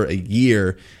least for a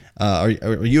year. Are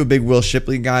you a big Will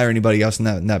Shipley guy or anybody else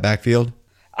in that backfield?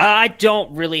 I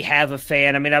don't really have a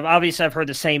fan. I mean, I've heard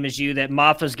the same as you that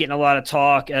Maffa's getting a lot of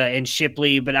talk and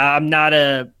Shipley, but I'm not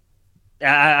a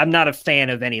fan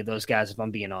of any of those guys if I'm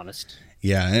being honest.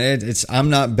 Yeah, and I'm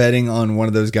not betting on one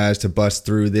of those guys to bust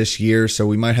through this year, so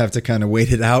we might have to kind of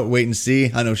wait it out, wait and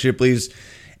see. I know Shipley's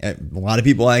a lot of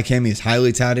people like him. He's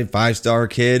highly touted, 5-star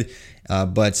kid,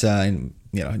 but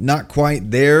not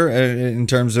quite there in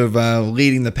terms of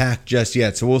leading the pack just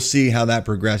yet. So we'll see how that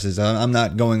progresses. I'm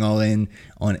not going all in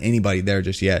on anybody there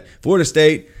just yet. Florida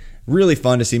State, really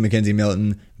fun to see Mackenzie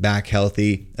Milton back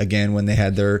healthy again when they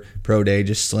had their pro day,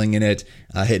 just slinging it,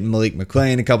 hitting Malik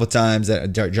McClain a couple times,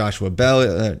 Joshua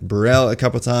Burrell a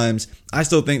couple times. I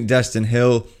still think Destin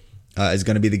Hill is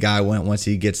going to be the guy once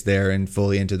he gets there and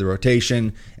fully into the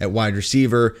rotation at wide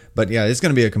receiver. But yeah, it's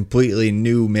going to be a completely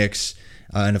new mix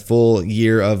and a full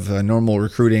year of normal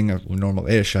recruiting,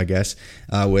 normal-ish, I guess,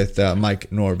 with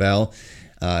Mike Norvell.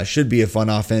 Should be a fun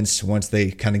offense once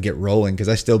they kind of get rolling, because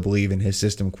I still believe in his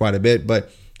system quite a bit, but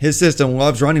his system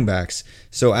loves running backs.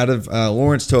 So out of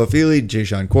Lawrence Toafili,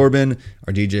 Jashaun Corbin,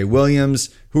 or DJ Williams,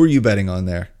 who are you betting on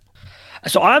there?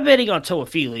 So I'm betting on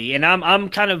Toafili, and I'm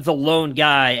kind of the lone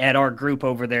guy at our group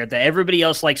over there that everybody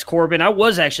else likes Corbin. I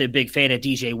was actually a big fan of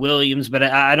DJ Williams, but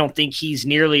I don't think he's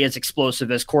nearly as explosive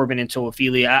as Corbin and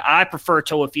Toafili. I prefer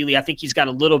Toafili. I think he's got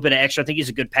a little bit of extra. I think he's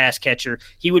a good pass catcher.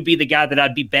 He would be the guy that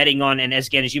I'd be betting on, and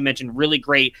as you mentioned, really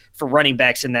great for running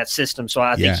backs in that system. So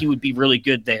I think he would be really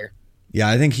good there. Yeah,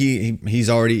 I think he's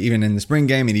already, even in the spring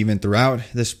game and even throughout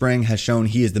the spring, has shown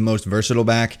he is the most versatile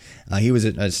back. He was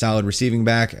a solid receiving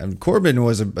back. Corbin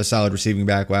was a solid receiving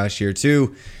back last year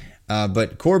too.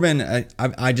 But Corbin,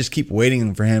 I just keep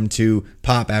waiting for him to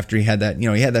pop after he had that, he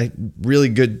had that really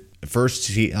good first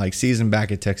season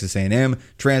back at Texas A&M,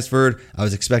 transferred. I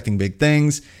was expecting big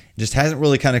things. Just hasn't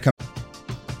really kind of come.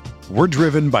 We're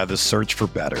driven by the search for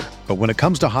better. But when it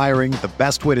comes to hiring, the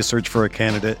best way to search for a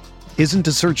candidate isn't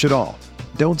to search at all.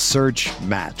 Don't search,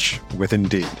 match with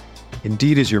Indeed.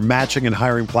 Indeed is your matching and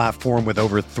hiring platform with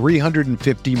over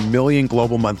 350 million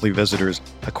global monthly visitors,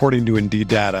 according to Indeed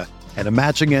data, and a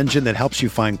matching engine that helps you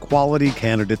find quality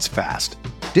candidates fast.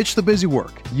 Ditch the busy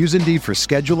work. Use Indeed for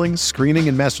scheduling, screening,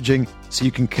 and messaging so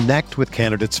you can connect with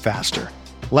candidates faster.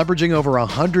 Leveraging over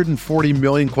 140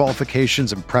 million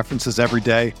qualifications and preferences every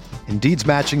day, Indeed's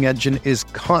matching engine is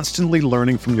constantly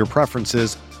learning from your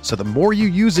preferences, so the more you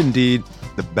use Indeed,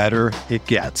 the better it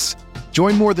gets.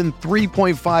 Join more than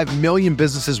 3.5 million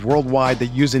businesses worldwide that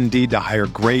use Indeed to hire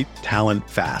great talent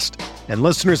fast. And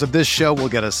listeners of this show will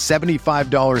get a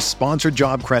 $75 sponsored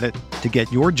job credit to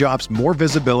get your jobs more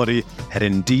visibility at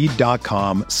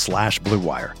Indeed.com/Blue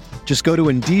Wire. Just go to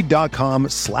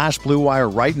Indeed.com/Blue Wire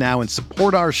right now and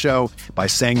support our show by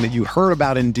saying that you heard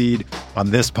about Indeed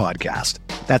on this podcast.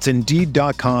 That's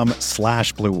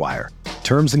Indeed.com/Blue Wire.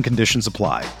 Terms and conditions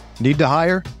apply. Need to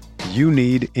hire? You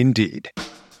need Indeed.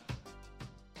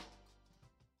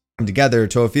 Together,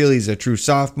 Toafili's a true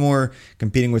sophomore,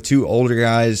 competing with two older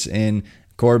guys in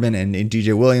Corbin and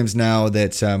DJ Williams now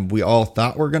that we all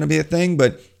thought were going to be a thing,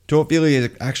 but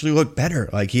Toafili actually looked better.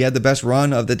 Like, he had the best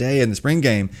run of the day in the spring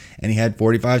game, and he had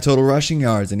 45 total rushing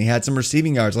yards, and he had some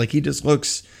receiving yards. Like, he just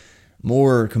looks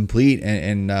more complete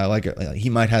and like he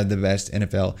might have the best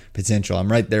NFL potential.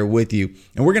 I'm right there with you.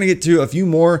 And we're going to get to a few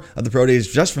more of the pro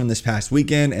days just from this past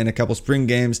weekend and a couple spring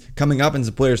games coming up and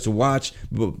some players to watch.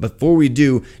 But before we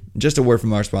do, just a word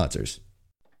from our sponsors.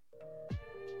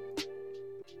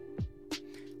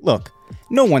 Look,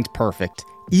 no one's perfect.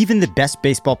 Even the best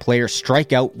baseball players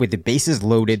strike out with the bases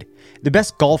loaded. The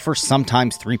best golfers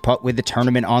sometimes three-putt with the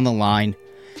tournament on the line.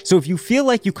 So if you feel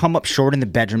like you come up short in the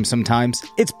bedroom sometimes,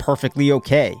 it's perfectly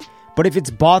okay. But if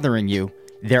it's bothering you,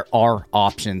 there are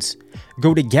options.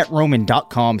 Go to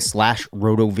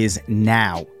GetRoman.com/RotoViz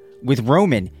now. With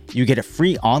Roman, you get a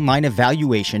free online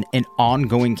evaluation and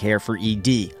ongoing care for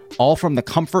ED, all from the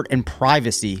comfort and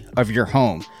privacy of your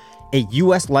home. A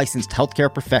U.S. licensed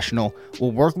healthcare professional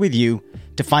will work with you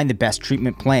to find the best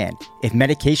treatment plan. If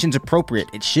medication's appropriate,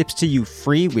 it ships to you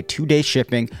free with 2-day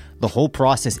shipping. The whole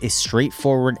process is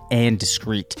straightforward and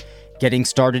discreet. Getting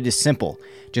started is simple.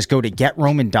 Just go to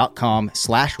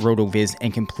GetRoman.com/RotoViz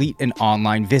and complete an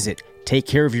online visit. Take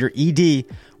care of your ED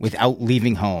without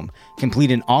leaving home.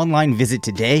 Complete an online visit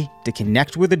today to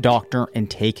connect with a doctor and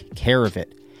take care of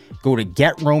it. Go to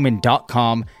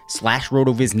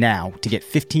GetRoman.com/RotoViz now to get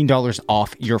 $15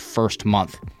 off your first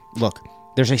month. Look,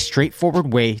 there's a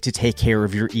straightforward way to take care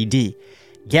of your ED.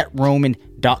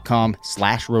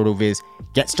 GetRoman.com/RotoViz.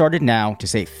 Get started now to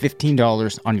save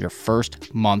 $15 on your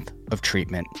first month of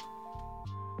treatment.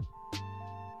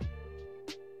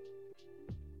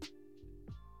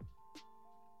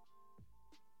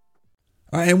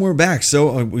 All right, and we're back.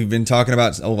 So we've been talking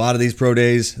about a lot of these pro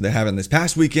days that happened this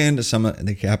past weekend, some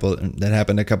that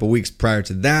happened a couple weeks prior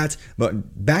to that.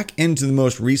 But back into the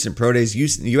most recent pro days,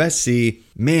 USC,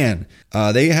 man,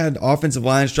 they had offensive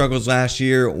line struggles last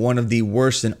year, one of the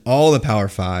worst in all the Power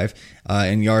 5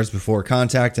 in yards before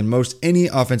contact and most any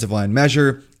offensive line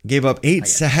measure. gave up 8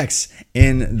 sacks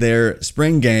in their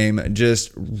spring game.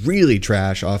 Just really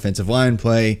trash offensive line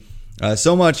play.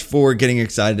 So much for getting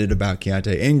excited about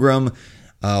Keaontay Ingram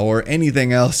or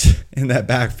anything else in that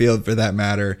backfield for that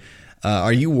matter.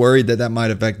 Are you worried that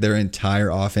might affect their entire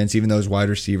offense, even those wide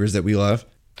receivers that we love?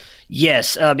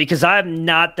 Yes, because I'm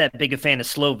not that big a fan of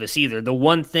Slovis either. The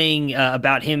one thing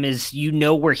about him is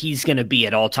where he's going to be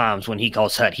at all times when he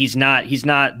calls hut. He's not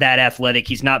that athletic.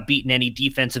 He's not beating any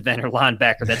defensive end or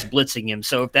linebacker that's blitzing him.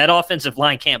 So if that offensive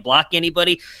line can't block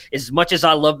anybody, as much as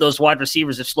I love those wide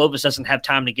receivers, if Slovis doesn't have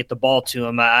time to get the ball to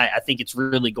him, I think it's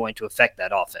really going to affect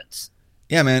that offense.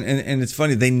 Yeah, man, and it's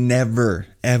funny. They never,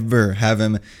 ever have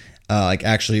him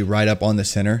actually right up on the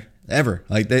center. Ever.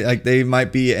 They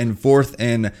might be in 4th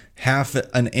and half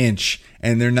an inch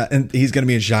and they're not, and he's going to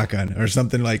be in shotgun or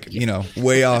something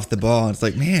way off the ball. And it's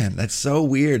like, man, that's so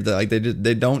weird that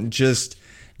they don't just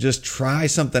try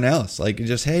something else.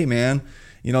 Hey man,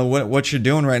 what you're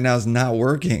doing right now is not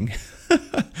working.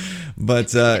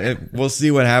 But we'll see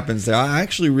what happens there. I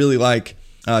actually really like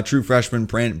true freshman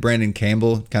Brandon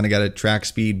Campbell. Kind of got a track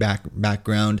speed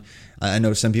background. I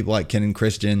know some people like Kenan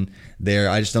Christian there.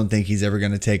 I just don't think he's ever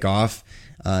going to take off.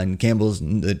 And Campbell's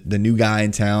the new guy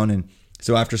in town. And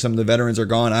so after some of the veterans are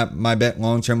gone, my bet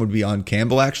long-term would be on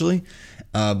Campbell, actually.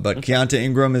 But Keaontay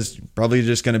Ingram is probably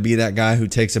just going to be that guy who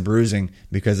takes a bruising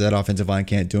because that offensive line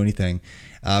can't do anything.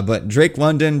 But Drake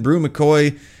London, Bru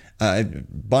McCoy, a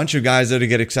bunch of guys that to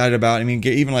get excited about. I mean,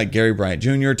 even like Gary Bryant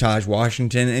Jr., Taj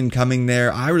Washington incoming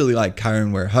there. I really like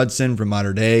Kyron Ware-Hudson from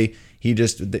Mater Dei. He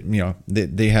just,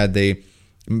 they had the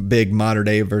big Mater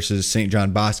Dei versus St.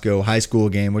 John Bosco high school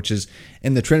game, which is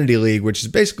in the Trinity League, which is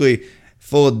basically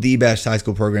full of the best high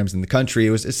school programs in the country.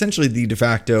 It was essentially the de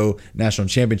facto national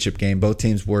championship game. Both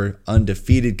teams were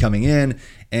undefeated coming in,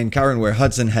 and Kyron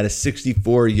Ware-Hudson had a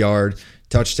 64-yard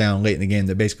touchdown late in the game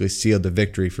that basically sealed the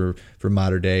victory for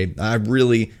Mater Dei. I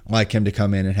really like him to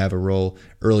come in and have a role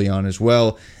early on as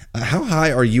well. How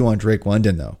high are you on Drake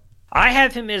London, though? I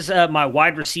have him as my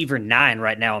wide receiver 9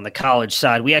 right now on the college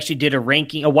side. We actually did a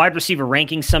wide receiver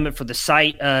ranking summit for the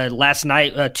site last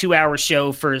night, a 2-hour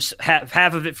show for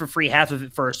half of it for free, half of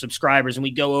it for our subscribers. And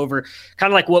we go over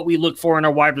kind of like what we look for in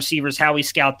our wide receivers, how we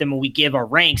scout them, and we give our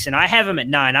ranks. And I have him at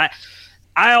 9.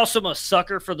 I also am a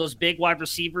sucker for those big wide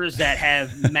receivers that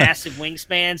have massive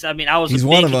wingspans. I mean, I was a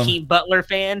big Hakeem Butler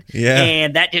fan,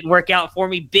 and that didn't work out for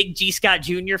me. Big G. Scott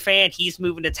Jr. fan. He's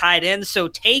moving to tight end, so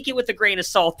take it with a grain of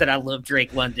salt that I love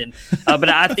Drake London. But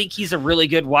I think he's a really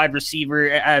good wide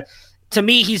receiver. To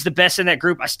me, he's the best in that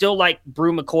group. I still like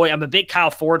Bru McCoy. I'm a big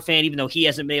Kyle Ford fan, even though he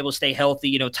hasn't been able to stay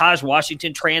healthy. Taj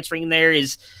Washington transferring there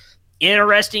is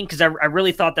interesting because I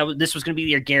really thought that this was going to be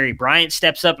the year Gary Bryant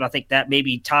steps up, and I think that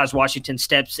maybe Taj Washington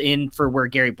steps in for where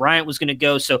Gary Bryant was going to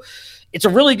go. So it's a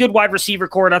really good wide receiver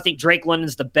core, and I think Drake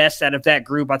London's the best out of that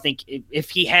group. I think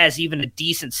if he has even a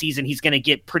decent season, he's going to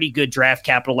get pretty good draft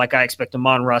capital like I expect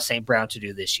Amon-Ra St. Brown to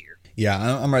do this year.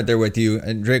 Yeah, I'm right there with you.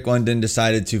 And Drake London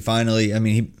decided to finally, I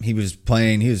mean, he was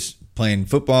playing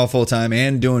football full-time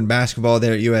and doing basketball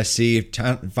there at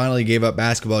USC. Finally gave up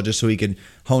basketball just so he could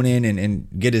hone in and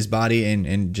get his body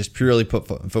and just purely put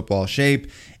football shape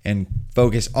and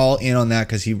focus all in on that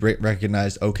because he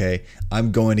recognized, okay,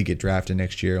 I'm going to get drafted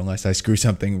next year unless I screw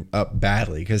something up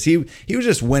badly, because he was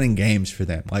just winning games for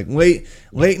them. Like late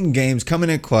in games, coming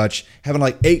in clutch, having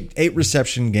like eight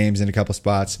reception games in a couple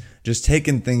spots, just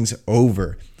taking things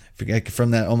over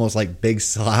from that almost like big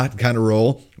slot kind of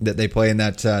role that they play in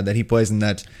that he plays in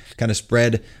that kind of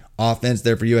spread offense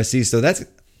there for USC. So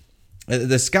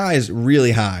the sky is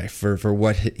really high for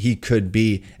what he could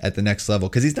be at the next level,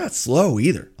 because he's not slow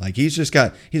either. Like he's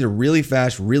a really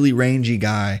fast, really rangy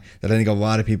guy that I think a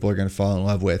lot of people are going to fall in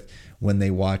love with when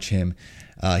they watch him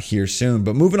here soon.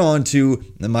 But moving on to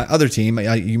my other team,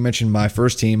 you mentioned my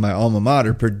first team, my alma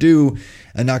mater, Purdue.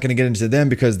 I'm not going to get into them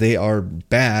because they are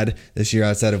bad this year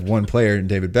outside of one player,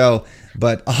 David Bell.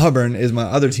 But Auburn is my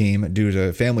other team due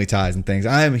to family ties and things.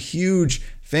 I am a huge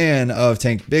fan of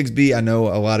Tank Bigsby. I know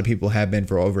a lot of people have been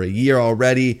for over a year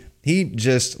already. He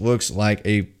just looks like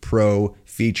a pro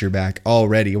feature back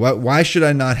already. Why should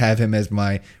I not have him as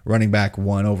my running back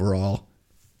 1 overall?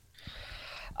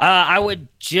 I would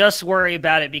just worry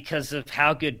about it because of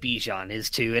how good Bijan is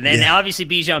too. And then obviously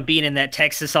Bijan being in that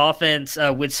Texas offense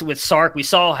with Sark, we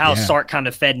saw how Sark kind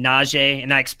of fed Najee.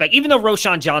 And I expect, even though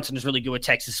Roschon Johnson is really good with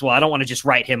Texas as well, I don't want to just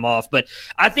write him off, but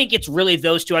I think it's really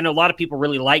those two. I know a lot of people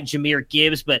really like Jahmyr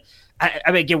Gibbs, but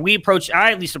I mean, again,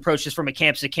 I at least approach this from a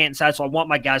campus at Canton side, so I want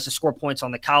my guys to score points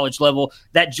on the college level.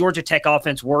 That Georgia Tech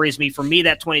offense worries me. For me,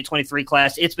 that 2023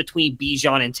 class, it's between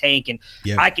Bijan and Tank, and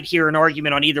I could hear an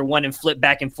argument on either one and flip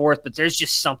back and forth, but there's just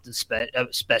just something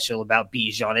special about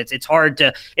Bijan. It's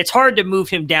hard to move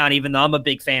him down, even though I'm a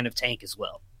big fan of Tank as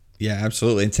well. Yeah,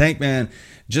 absolutely. And Tank, man,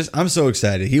 I'm so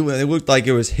excited. It looked like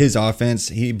it was his offense.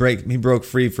 He broke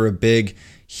free for a big,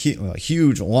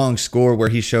 huge, long score where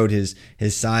he showed his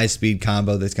size speed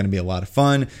combo. That's going to be a lot of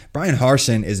fun. Brian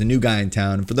Harsin is a new guy in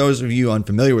town. And for those of you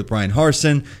unfamiliar with Brian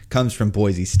Harsin, comes from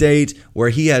Boise State, where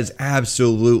he has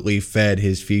absolutely fed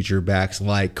his feature backs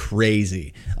like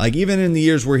crazy. Like even in the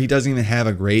years where he doesn't even have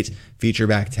a great feature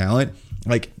back talent,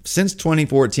 like since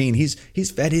 2014, he's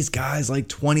fed his guys like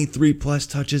 23 plus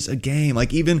touches a game.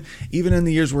 Like even in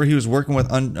the years where he was working with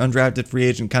undrafted free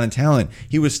agent kind of talent,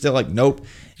 he was still like, nope,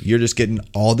 you're just getting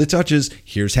all the touches.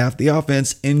 Here's half the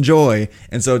offense. Enjoy.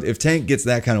 And so if Tank gets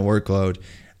that kind of workload,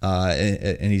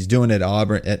 and he's doing it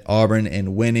at Auburn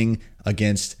and winning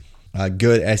against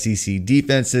good SEC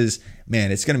defenses,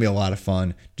 man, it's going to be a lot of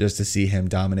fun just to see him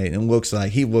dominate. And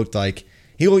he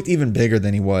looked even bigger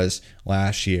than he was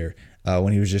last year.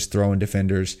 When he was just throwing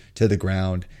defenders to the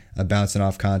ground, bouncing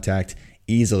off contact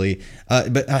easily.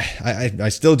 But I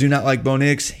still do not like Bo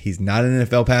Nix. He's not an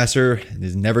NFL passer.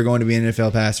 He's never going to be an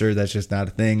NFL passer. That's just not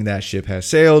a thing. That ship has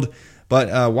sailed.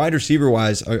 But wide receiver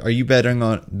wise, are you betting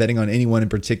on anyone in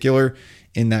particular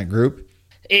in that group?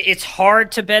 It's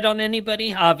hard to bet on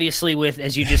anybody, obviously, with,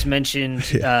 as you just mentioned,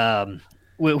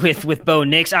 with Bo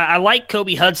Nix. I like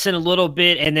Kobe Hudson a little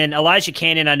bit, and then Elijah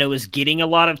Cannon I know is getting a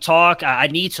lot of talk. I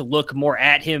need to look more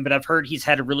at him, but I've heard he's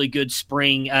had a really good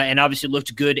spring and obviously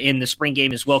looked good in the spring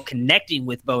game as well, connecting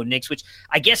with Bo Nix, which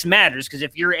I guess matters because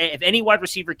if any wide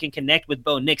receiver can connect with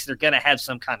Bo Nix, they're going to have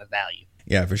some kind of value.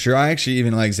 Yeah, for sure. I actually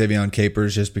even like Xavion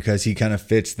Capers just because he kind of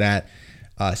fits that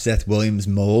Seth Williams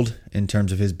mold in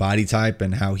terms of his body type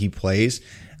and how he plays.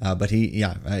 But he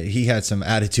had some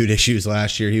attitude issues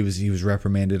last year. He was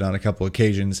reprimanded on a couple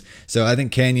occasions. So I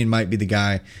think Canyon might be the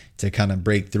guy to kind of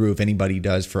break through if anybody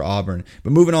does for Auburn.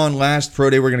 But moving on, last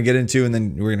pro day we're going to get into, and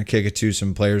then we're going to kick it to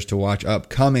some players to watch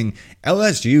upcoming.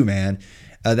 LSU, man,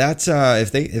 that's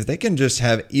if they can just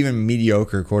have even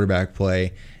mediocre quarterback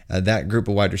play, that group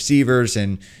of wide receivers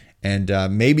and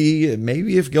maybe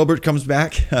if Gilbert comes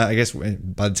back, I guess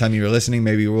by the time you were listening,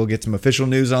 maybe we'll get some official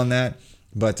news on that.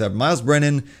 But Miles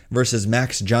Brennan versus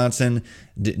Max Johnson.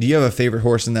 Do you have a favorite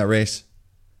horse in that race?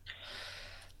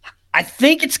 I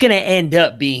think it's going to end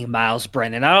up being Miles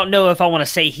Brennan. I don't know if I want to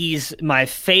say he's my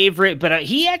favorite, but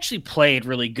he actually played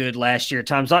really good last year at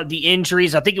times. The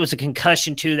injuries, I think it was a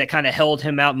concussion too that kind of held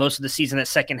him out most of the season, that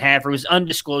second half. Or it was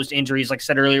undisclosed injuries. Like I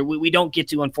said earlier, we don't get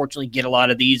to, unfortunately, get a lot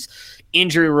of these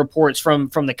injury reports from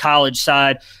the college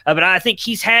side. But I think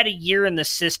he's had a year in the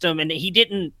system, and he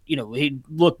didn't, he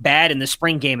looked bad in the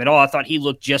spring game at all. I thought he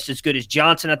looked just as good as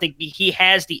Johnson. I think he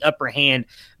has the upper hand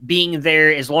being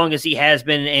there as long as he has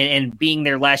been and being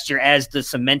there last year as the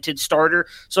cemented starter.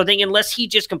 So I think unless he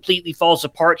just completely falls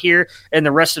apart here in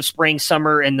the rest of spring,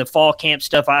 summer, and the fall camp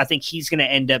stuff, I think he's going to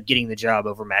end up getting the job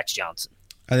over Max Johnson.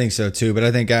 I think so too, but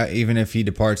I think even if he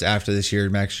departs after this year,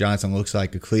 Max Johnson looks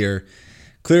like a clear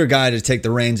guy to take the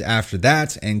reins after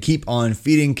that and keep on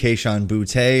feeding Kayshon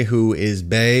Boutte, who is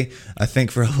bae. I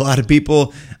think for a lot of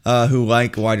people who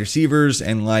like wide receivers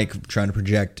and like trying to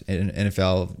project an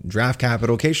NFL draft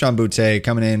capital, Kayshon Boutte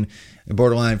coming in,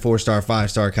 borderline 4-star,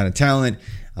 5-star kind of talent,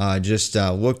 just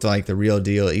looked like the real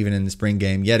deal even in the spring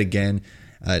game yet again.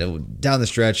 Down the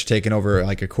stretch, taking over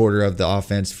like a quarter of the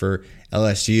offense for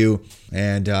LSU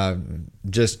and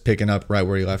just picking up right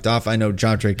where he left off. I know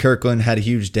Jontre Kirkland had a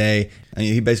huge day. I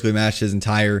mean, he basically matched his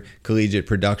entire collegiate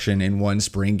production in one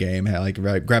spring game,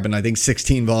 grabbing, I think,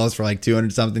 16 balls for like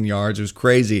 200-something yards. It was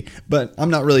crazy. But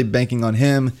I'm not really banking on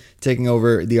him taking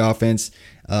over the offense.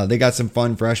 They got some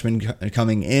fun freshmen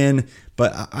coming in,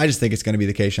 but I just think it's going to be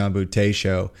the Kayshon Boutte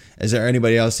show. Is there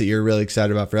anybody else that you're really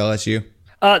excited about for LSU?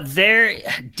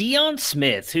 Deion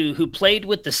Smith, who played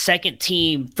with the second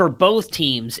team for both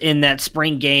teams in that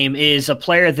spring game, is a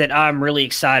player that I'm really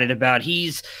excited about.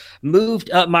 He's moved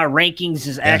up my rankings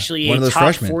as actually a top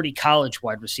freshmen. 40 college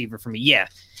wide receiver for me. Yeah.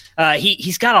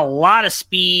 He's got a lot of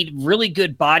speed, really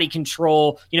good body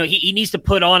control. He needs to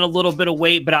put on a little bit of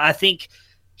weight, but I think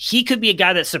he could be a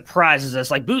guy that surprises us.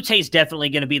 Like Boutte's definitely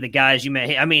going to be the guy, as you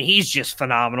may. I mean, he's just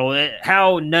phenomenal.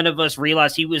 How none of us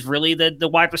realized he was really the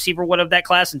wide receiver one of that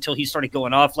class until he started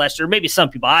going off last year. Maybe some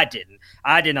people, I didn't.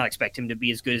 I did not expect him to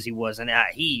be as good as he was, and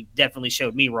he definitely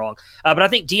showed me wrong. But I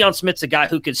think Deion Smith's a guy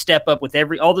who could step up with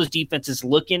all those defenses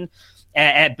looking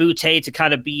at Boutte to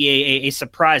kind of be a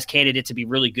surprise candidate to be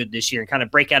really good this year and kind of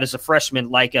break out as a freshman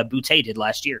like Boutte did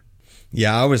last year.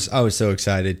 Yeah, I was so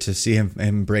excited to see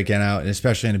him breaking out,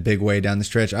 especially in a big way down the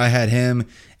stretch. I had him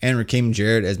and Raheem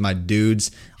Jarrett as my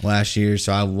dudes last year,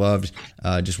 so I loved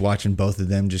just watching both of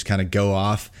them just kind of go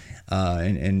off.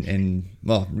 And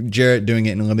Jarrett doing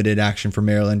it in limited action for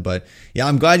Maryland, but yeah,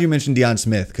 I'm glad you mentioned Deion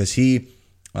Smith because he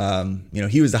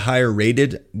was the higher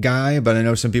rated guy, but I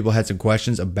know some people had some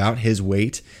questions about his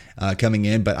weight coming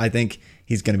in, but I think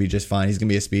he's going to be just fine. He's going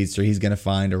to be a speedster. He's going to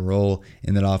find a role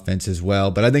in that offense as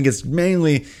well. But I think it's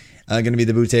mainly going to be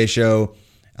the Boutte show,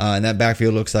 and that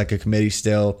backfield looks like a committee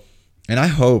still. And I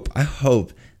hope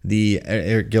the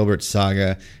Eric Gilbert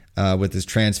saga with his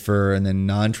transfer and then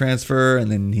non-transfer,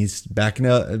 and then he's back in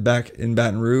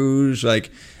Baton Rouge.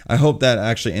 Like, I hope that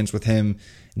actually ends with him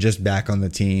just back on the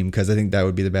team, because I think that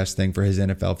would be the best thing for his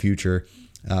NFL future.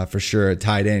 For sure,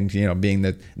 tight end, being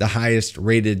the highest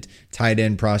rated tight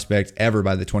end prospect ever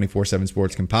by the 24/7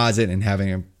 Sports Composite and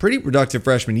having a pretty productive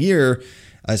freshman year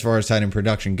as far as tight end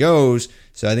production goes.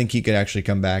 So I think he could actually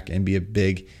come back and be a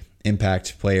big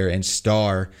impact player and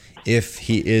star if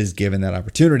he is given that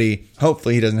opportunity.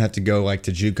 Hopefully he doesn't have to go like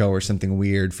to JUCO or something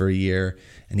weird for a year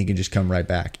and he can just come right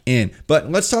back in.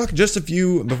 But let's talk just a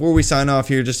few, before we sign off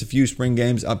here, just a few spring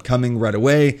games upcoming right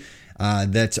away.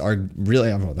 I'm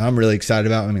really excited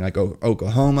about. I mean, like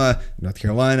Oklahoma, North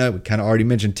Carolina. We kind of already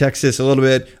mentioned Texas a little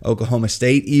bit, Oklahoma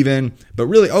State even. But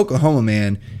really, Oklahoma,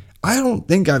 man, I don't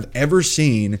think I've ever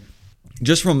seen,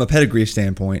 just from a pedigree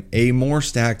standpoint, a more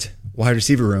stacked wide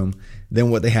receiver room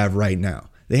than what they have right now.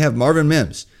 They have Marvin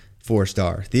Mims,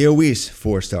 4-star. Theo Weiss,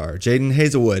 4-star. Jaden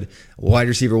Hazelwood, wide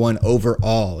receiver 1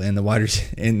 overall in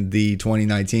the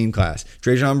 2019 class.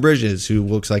 Trajan Bridges, who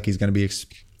looks like he's going to be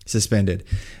suspended,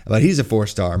 but he's a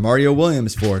 4-star. Mario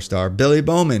Williams, 4-star. Billy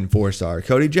Bowman, 4-star.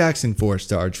 Cody Jackson,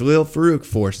 4-star. Jaleel Farouk,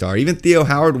 4-star. Even Theo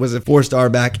Howard was a 4-star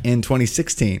back in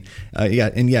 2016.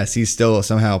 And yes, he's still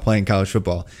somehow playing college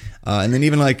football. And then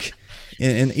even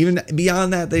and even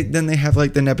beyond that, they have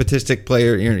like the nepotistic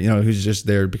player, who's just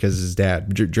there because his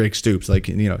dad, Drake Stoops,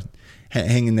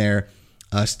 hanging there,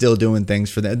 still doing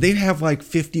things for them. They have like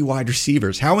 50 wide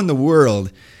receivers. How in the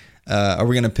world are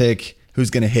we going to pick who's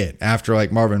going to hit after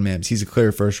like Marvin Mims? He's a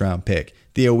clear first round pick.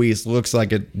 Theo Weiss looks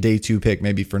like a day 2 pick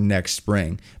maybe for next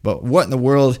spring. But what in the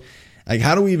world? Like,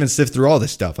 how do we even sift through all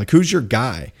this stuff? Like, who's your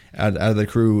guy out of the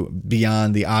crew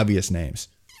beyond the obvious names?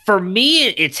 For me,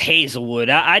 it's Hazelwood.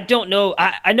 I don't know.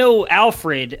 I know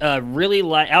Alfred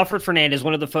Alfred Fernandez,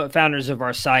 one of the founders of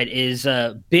our site, is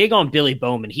big on Billy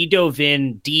Bowman. He dove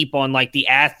in deep on like the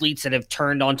athletes that have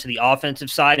turned onto the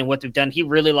offensive side and what they've done. He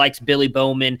really likes Billy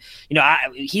Bowman.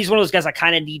 He's one of those guys I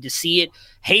kind of need to see it.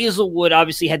 Hazelwood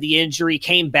obviously had the injury,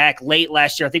 came back late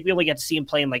last year. I think we only got to see him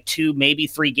play in like 2, maybe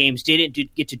 3 games. Didn't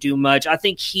get to do much. I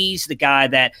think he's the guy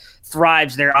that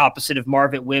thrives there opposite of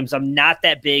Marvin Mims. I'm not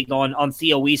that big on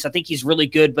Theo Weiss. I think he's really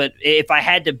good, but if I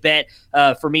had to bet,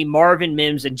 for me, Marvin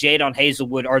Mims and Jadon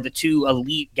Hazelwood are the 2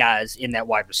 elite guys in that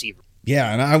wide receiver.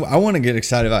 Yeah, and I want to get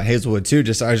excited about Hazelwood too. I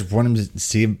just want him to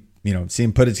see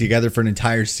him put it together for an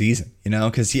entire season,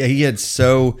 because he had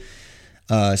so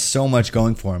much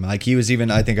going for him. Like, he was even,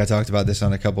 I think I talked about this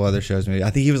on a couple other shows maybe. I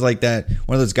think he was like that,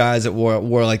 one of those guys that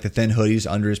wore like the thin hoodies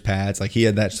under his pads. Like, he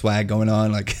had that swag going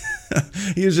on. Like,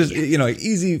 he was just,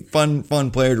 easy, fun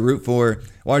player to root for.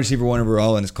 Wide receiver 1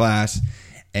 overall in his class,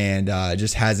 and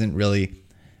just hasn't really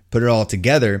put it all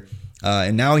together.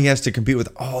 And now he has to compete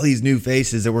with all these new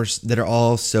faces that are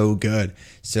all so good.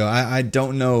 So I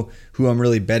don't know who I'm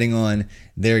really betting on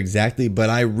there exactly,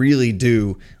 but I really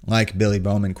do like Billy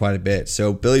Bowman quite a bit.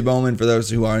 So Billy Bowman, for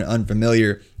those who aren't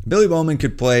unfamiliar, Billy Bowman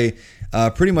could play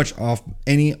pretty much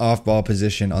any off-ball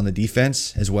position on the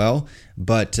defense as well,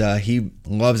 but he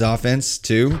loves offense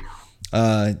too.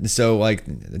 So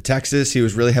like Texas, he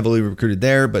was really heavily recruited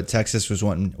there, but Texas was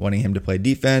wanting him to play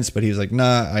defense, but he was like,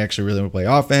 nah, I actually really want to play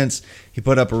offense. He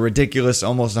put up a ridiculous,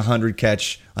 almost 100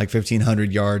 catch, like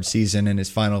 1,500 yard season in his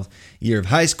final year of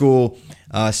high school.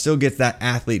 Still gets that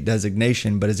athlete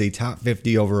designation, but is a top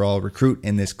 50 overall recruit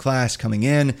in this class coming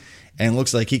in, and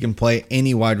looks like he can play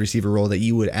any wide receiver role that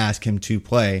you would ask him to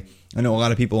play. I know a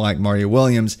lot of people like Mario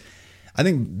Williams. I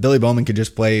think Billy Bowman could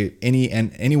just play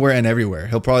anywhere and everywhere.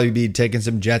 He'll probably be taking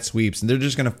some jet sweeps, and they're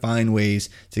just going to find ways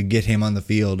to get him on the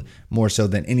field more so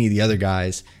than any of the other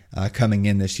guys coming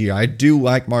in this year. I do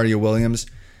like Mario Williams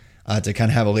to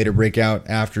kind of have a later breakout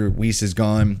after Weiss is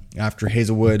gone, after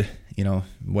Hazelwood,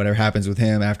 whatever happens with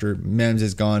him, after Mims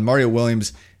is gone. Mario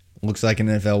Williams looks like an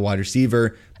NFL wide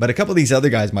receiver, but a couple of these other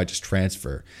guys might just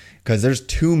transfer because there's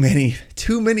too many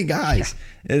guys.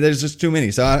 Yeah. There's just too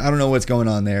many. So I don't know what's going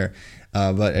on there.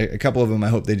 But a couple of them, I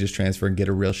hope they just transfer and get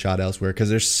a real shot elsewhere because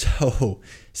there's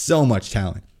so much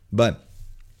talent. But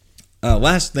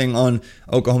Last thing on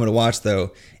Oklahoma to watch,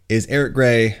 though, is Eric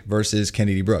Gray versus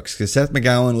Kennedy Brooks, because Seth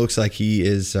McGowan looks like he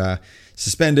is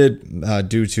suspended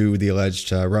due to the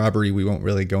alleged robbery. We won't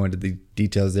really go into the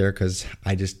details there because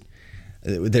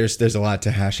there's a lot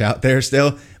to hash out there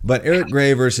still. But Eric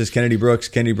Gray versus Kennedy Brooks.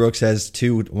 Kennedy Brooks has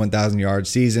 2 1,000-yard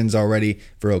seasons already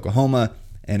for Oklahoma,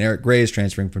 and Eric Gray is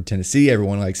transferring from Tennessee.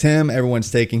 Everyone likes him.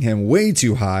 Everyone's taking him way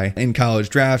too high in college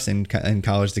drafts and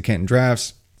college to Canton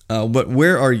drafts. But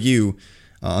where are you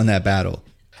on that battle?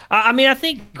 I mean, I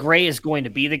think Gray is going to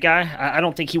be the guy. I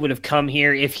don't think he would have come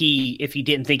here if he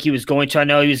didn't think he was going to. I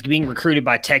know he was being recruited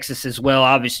by Texas as well.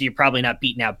 Obviously, you're probably not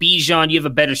beating out Bijan. You have a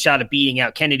better shot of beating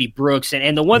out Kennedy Brooks.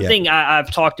 And the one thing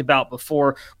I've talked about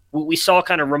before, we saw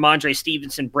kind of Ramondre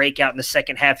Stevenson break out in the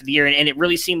second half of the year, and it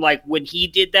really seemed like when he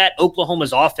did that,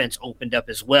 Oklahoma's offense opened up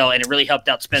as well, and it really helped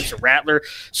out Spencer Rattler.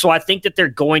 So I think that they're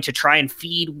going to try and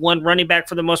feed one running back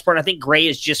for the most part. I think Gray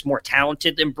is just more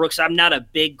talented than Brooks. I'm not a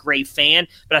big Gray fan,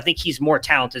 but I think he's more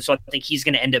talented, so I think he's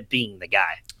going to end up being the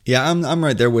guy. Yeah, I'm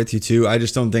right there with you too. I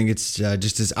just don't think it's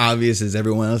just as obvious as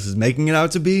everyone else is making it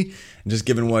out to be, just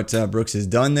given what Brooks has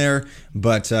done there.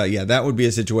 But that would be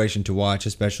a situation to watch,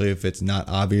 especially if it's not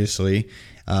obviously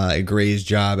Gray's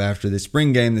job after the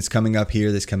spring game that's coming up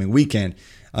here this coming weekend.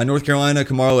 North Carolina,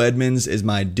 Kamaro Edmonds is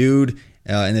my dude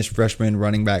in this freshman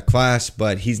running back class,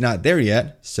 but he's not there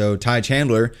yet. So Ty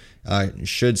Chandler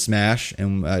should smash,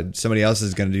 and somebody else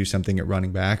is going to do something at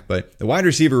running back. But the wide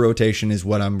receiver rotation is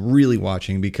what I'm really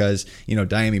watching because,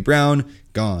 Diami Brown,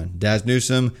 gone. Daz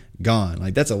Newsome, gone.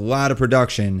 Like, that's a lot of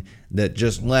production that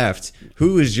just left.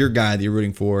 Who is your guy that you're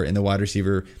rooting for in the wide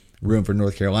receiver room for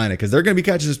North Carolina? Because they're going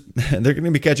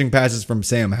to be catching passes from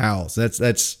Sam Howell. So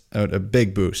that's a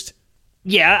big boost.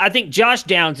 Yeah, I think Josh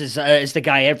Downs is the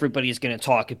guy everybody is going to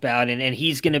talk about, and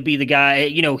he's going to be the guy.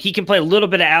 He can play a little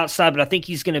bit of outside, but I think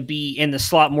he's going to be in the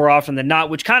slot more often than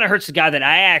not, which kind of hurts the guy that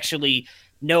I actually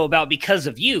know about because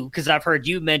of you, because I've heard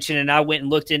you mention, and I went and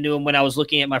looked into him when I was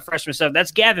looking at my freshman stuff. That's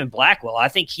Gavin Blackwell. I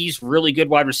think he's really good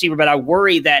wide receiver, but I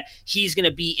worry that he's going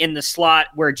to be in the slot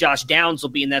where Josh Downs will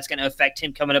be, and that's going to affect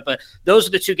him coming up. But those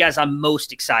are the two guys I'm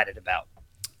most excited about.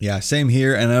 Yeah, same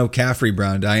here. And I know Caffrey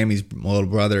Brown, Diami's little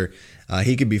brother,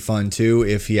 he could be fun too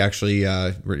if he actually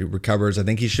recovers. I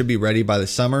think he should be ready by the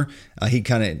summer. He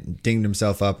kind of dinged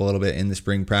himself up a little bit in the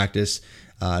spring practice.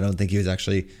 I don't think he's going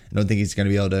to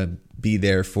be able to be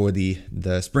there for the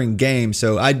spring game.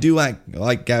 So I do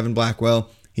like Gavin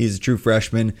Blackwell. He's a true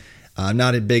freshman. I'm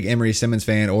not a big Emory Simmons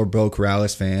fan or Bo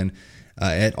Corrales fan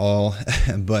at all,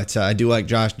 but I do like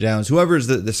Josh Downs. Whoever's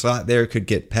the slot there could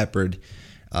get peppered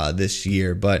this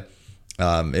year, but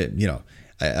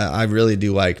I really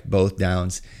do like both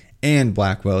Downs and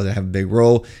Blackwell that have a big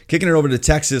role. Kicking it over to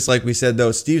Texas, like we said,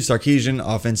 though, Steve Sarkisian,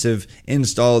 offensive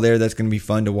install there. That's going to be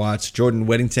fun to watch. Jordan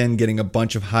Whittington getting a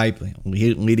bunch of hype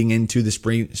leading into the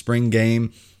spring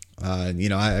game. I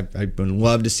would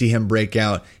love to see him break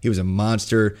out. He was a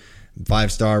monster,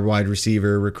 5-star wide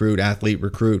receiver, athlete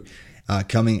recruit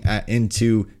coming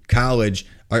into college.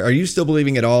 Are you still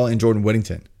believing at all in Jordan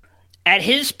Whittington? At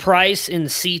his price in the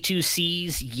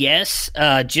C2Cs, yes,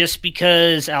 just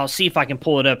because I'll see if I can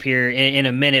pull it up here in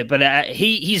a minute, but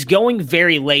he's going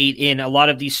very late in a lot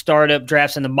of these startup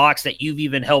drafts and the mocks that you've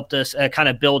even helped us kind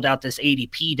of build out this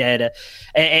ADP data.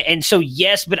 And so,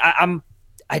 yes, but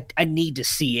I need to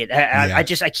see it.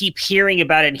 I keep hearing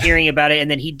about it,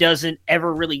 and then he doesn't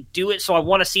ever really do it. So I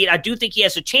want to see it. I do think he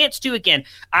has a chance to. Again,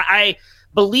 I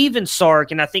believe in Sark,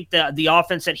 and I think the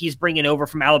offense that he's bringing over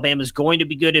from Alabama is going to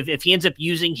be good. If he ends up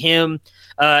using him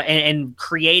and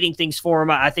creating things for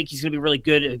him, I think he's going to be really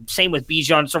good. Same with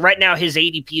Bijan. So right now his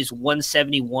ADP is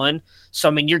 171. So,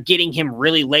 I mean, you're getting him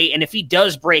really late. And if he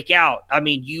does break out, I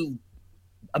mean, you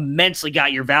immensely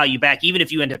got your value back, even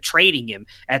if you end up trading him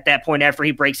at that point after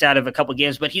he breaks out of a couple of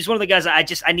games. But he's one of the guys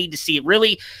I need to see it.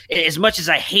 Really, as much as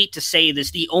I hate to say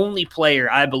this, the only player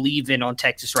I believe in on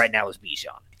Texas right now is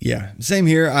Bijan. Yeah, same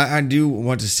here. I do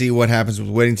want to see what happens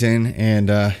with Whittington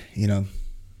and,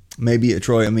 maybe a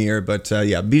Troy Amir. But,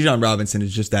 Bijan Robinson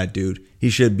is just that dude.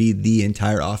 He should be the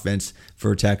entire offense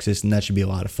for Texas, and that should be a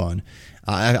lot of fun.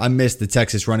 I miss the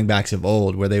Texas running backs of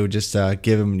old where they would just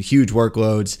give him huge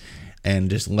workloads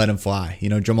and just let him fly.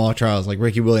 Jamal Charles, like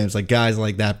Ricky Williams, like guys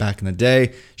like that back in the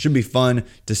day. Should be fun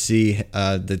to see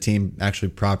the team actually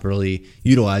properly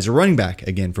utilize a running back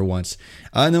again for once.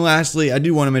 And then lastly, I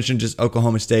do want to mention just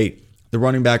Oklahoma State, the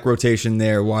running back rotation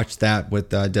there. Watch that with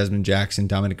Desmond Jackson,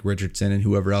 Dominic Richardson, and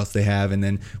whoever else they have. And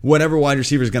then whatever wide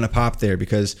receiver is going to pop there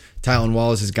because Tylan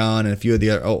Wallace is gone and a few of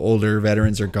the older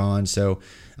veterans are gone. So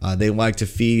they like to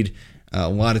feed A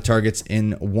lot of targets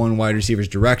in one wide receiver's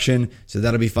direction, so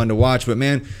that'll be fun to watch. But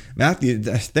man, Matthew,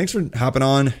 thanks for hopping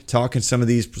on, talking some of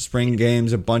these spring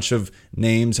games, a bunch of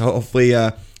names. Hopefully,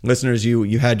 listeners,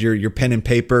 you had your pen and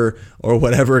paper or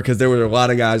whatever, because there were a lot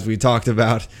of guys we talked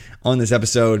about on this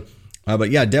episode.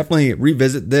 But yeah, definitely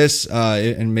revisit this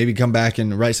and maybe come back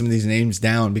and write some of these names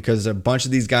down, because a bunch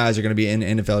of these guys are going to be in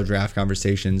NFL draft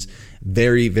conversations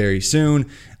very, very soon.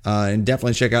 And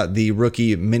definitely check out the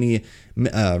rookie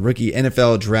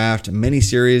NFL draft mini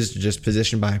series, just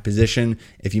position by position.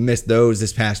 If you missed those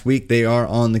this past week, they are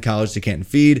on the College to Canton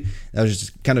feed. That was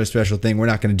just kind of a special thing. We're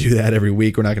not going to do that every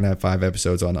week. We're not going to have 5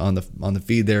 episodes on the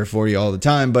feed there for you all the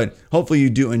time, but hopefully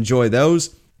you do enjoy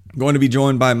those. I'm going to be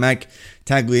joined by Mike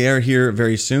Tagliere here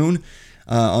very soon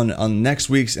on next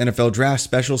week's NFL draft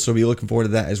special, so be looking forward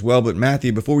to that as well. But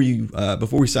Matthew, before we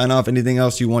sign off, anything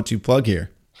else you want to plug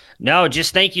here? No,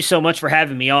 just thank you so much for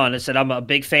having me on. I said I'm a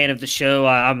big fan of the show.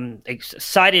 I'm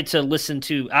excited to listen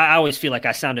to. I always feel like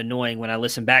I sound annoying when I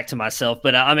listen back to myself,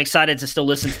 but I'm excited to still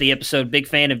listen to the episode. Big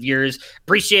fan of yours.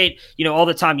 Appreciate all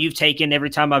the time you've taken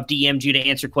every time I've DM'd you to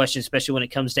answer questions, especially when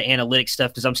it comes to analytics stuff,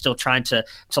 because I'm still trying to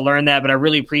learn that. But I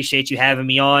really appreciate you having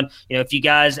me on. If you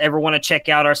guys ever want to check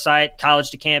out our site,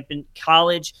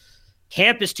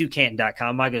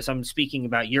 CampusToCanton.com. My goodness, I'm speaking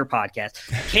about your podcast.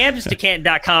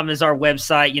 CampusToCanton.com is our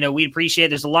website. We'd appreciate it.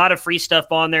 There's a lot of free stuff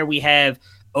on there. We have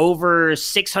over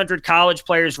 600 college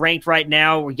players ranked right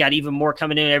now. We got even more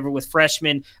coming in with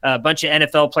freshmen, a bunch of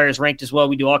NFL players ranked as well.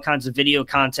 We do all kinds of video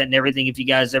content and everything. If you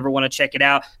guys ever want to check it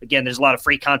out, again, there's a lot of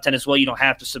free content as well. You don't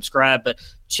have to subscribe, but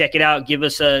check it out. Give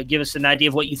us an idea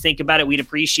of what you think about it. We'd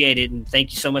appreciate it. And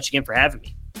thank you so much again for having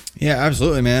me. Yeah,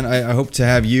 absolutely, man. I hope to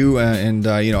have you and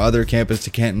other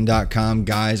CampusToCanton.com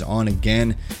guys on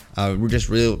again. We just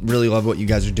really love what you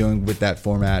guys are doing with that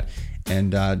format,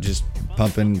 and just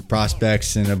pumping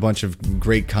prospects and a bunch of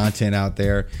great content out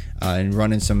there, and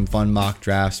running some fun mock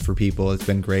drafts for people. It's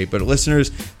been great. But listeners,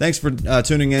 thanks for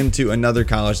tuning in to another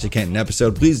College to Canton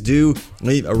episode. Please do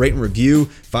leave a rate and review.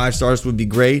 5 stars would be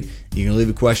great. You can leave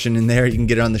a question in there. You can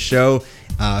get it on the show.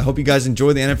 I hope you guys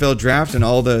enjoy the NFL draft and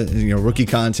all the rookie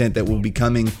content that will be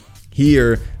coming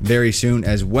here very soon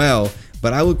as well.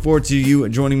 But I look forward to you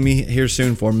joining me here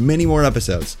soon for many more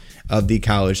episodes of the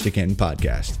College to Canton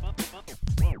podcast.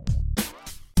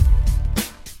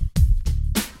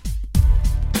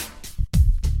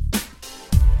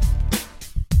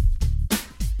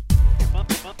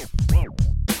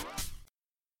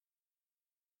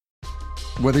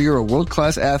 Whether you're a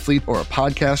world-class athlete or a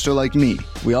podcaster like me,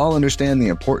 we all understand the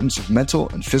importance of mental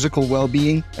and physical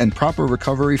well-being and proper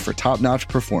recovery for top-notch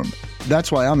performance.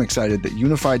 That's why I'm excited that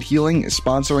Unified Healing is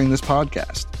sponsoring this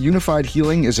podcast. Unified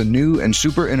Healing is a new and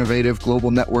super innovative global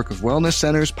network of wellness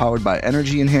centers powered by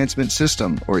Energy Enhancement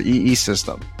System, or EE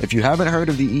System. If you haven't heard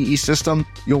of the EE System,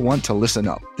 you'll want to listen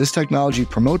up. This technology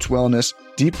promotes wellness,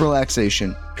 deep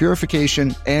relaxation,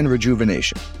 purification, and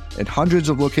rejuvenation. In hundreds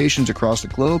of locations across the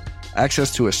globe,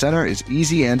 access to a center is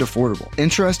easy and affordable.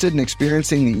 Interested in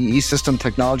experiencing the EE System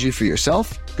technology for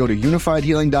yourself? Go to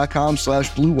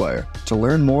unifydhealing.com/bluewire to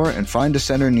learn more and find a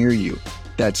center near you.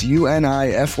 That's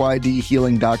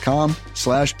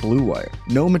unifydhealing.com/bluewire.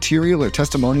 No material or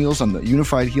testimonials on the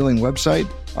Unified Healing website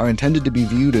are intended to be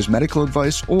viewed as medical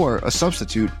advice or a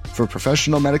substitute for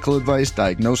professional medical advice,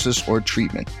 diagnosis, or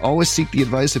treatment. Always seek the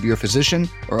advice of your physician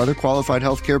or other qualified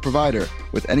healthcare provider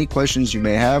with any questions you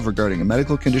may have regarding a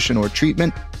medical condition or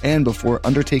treatment, and before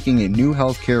undertaking a new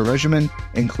healthcare regimen,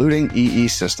 including EE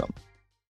System.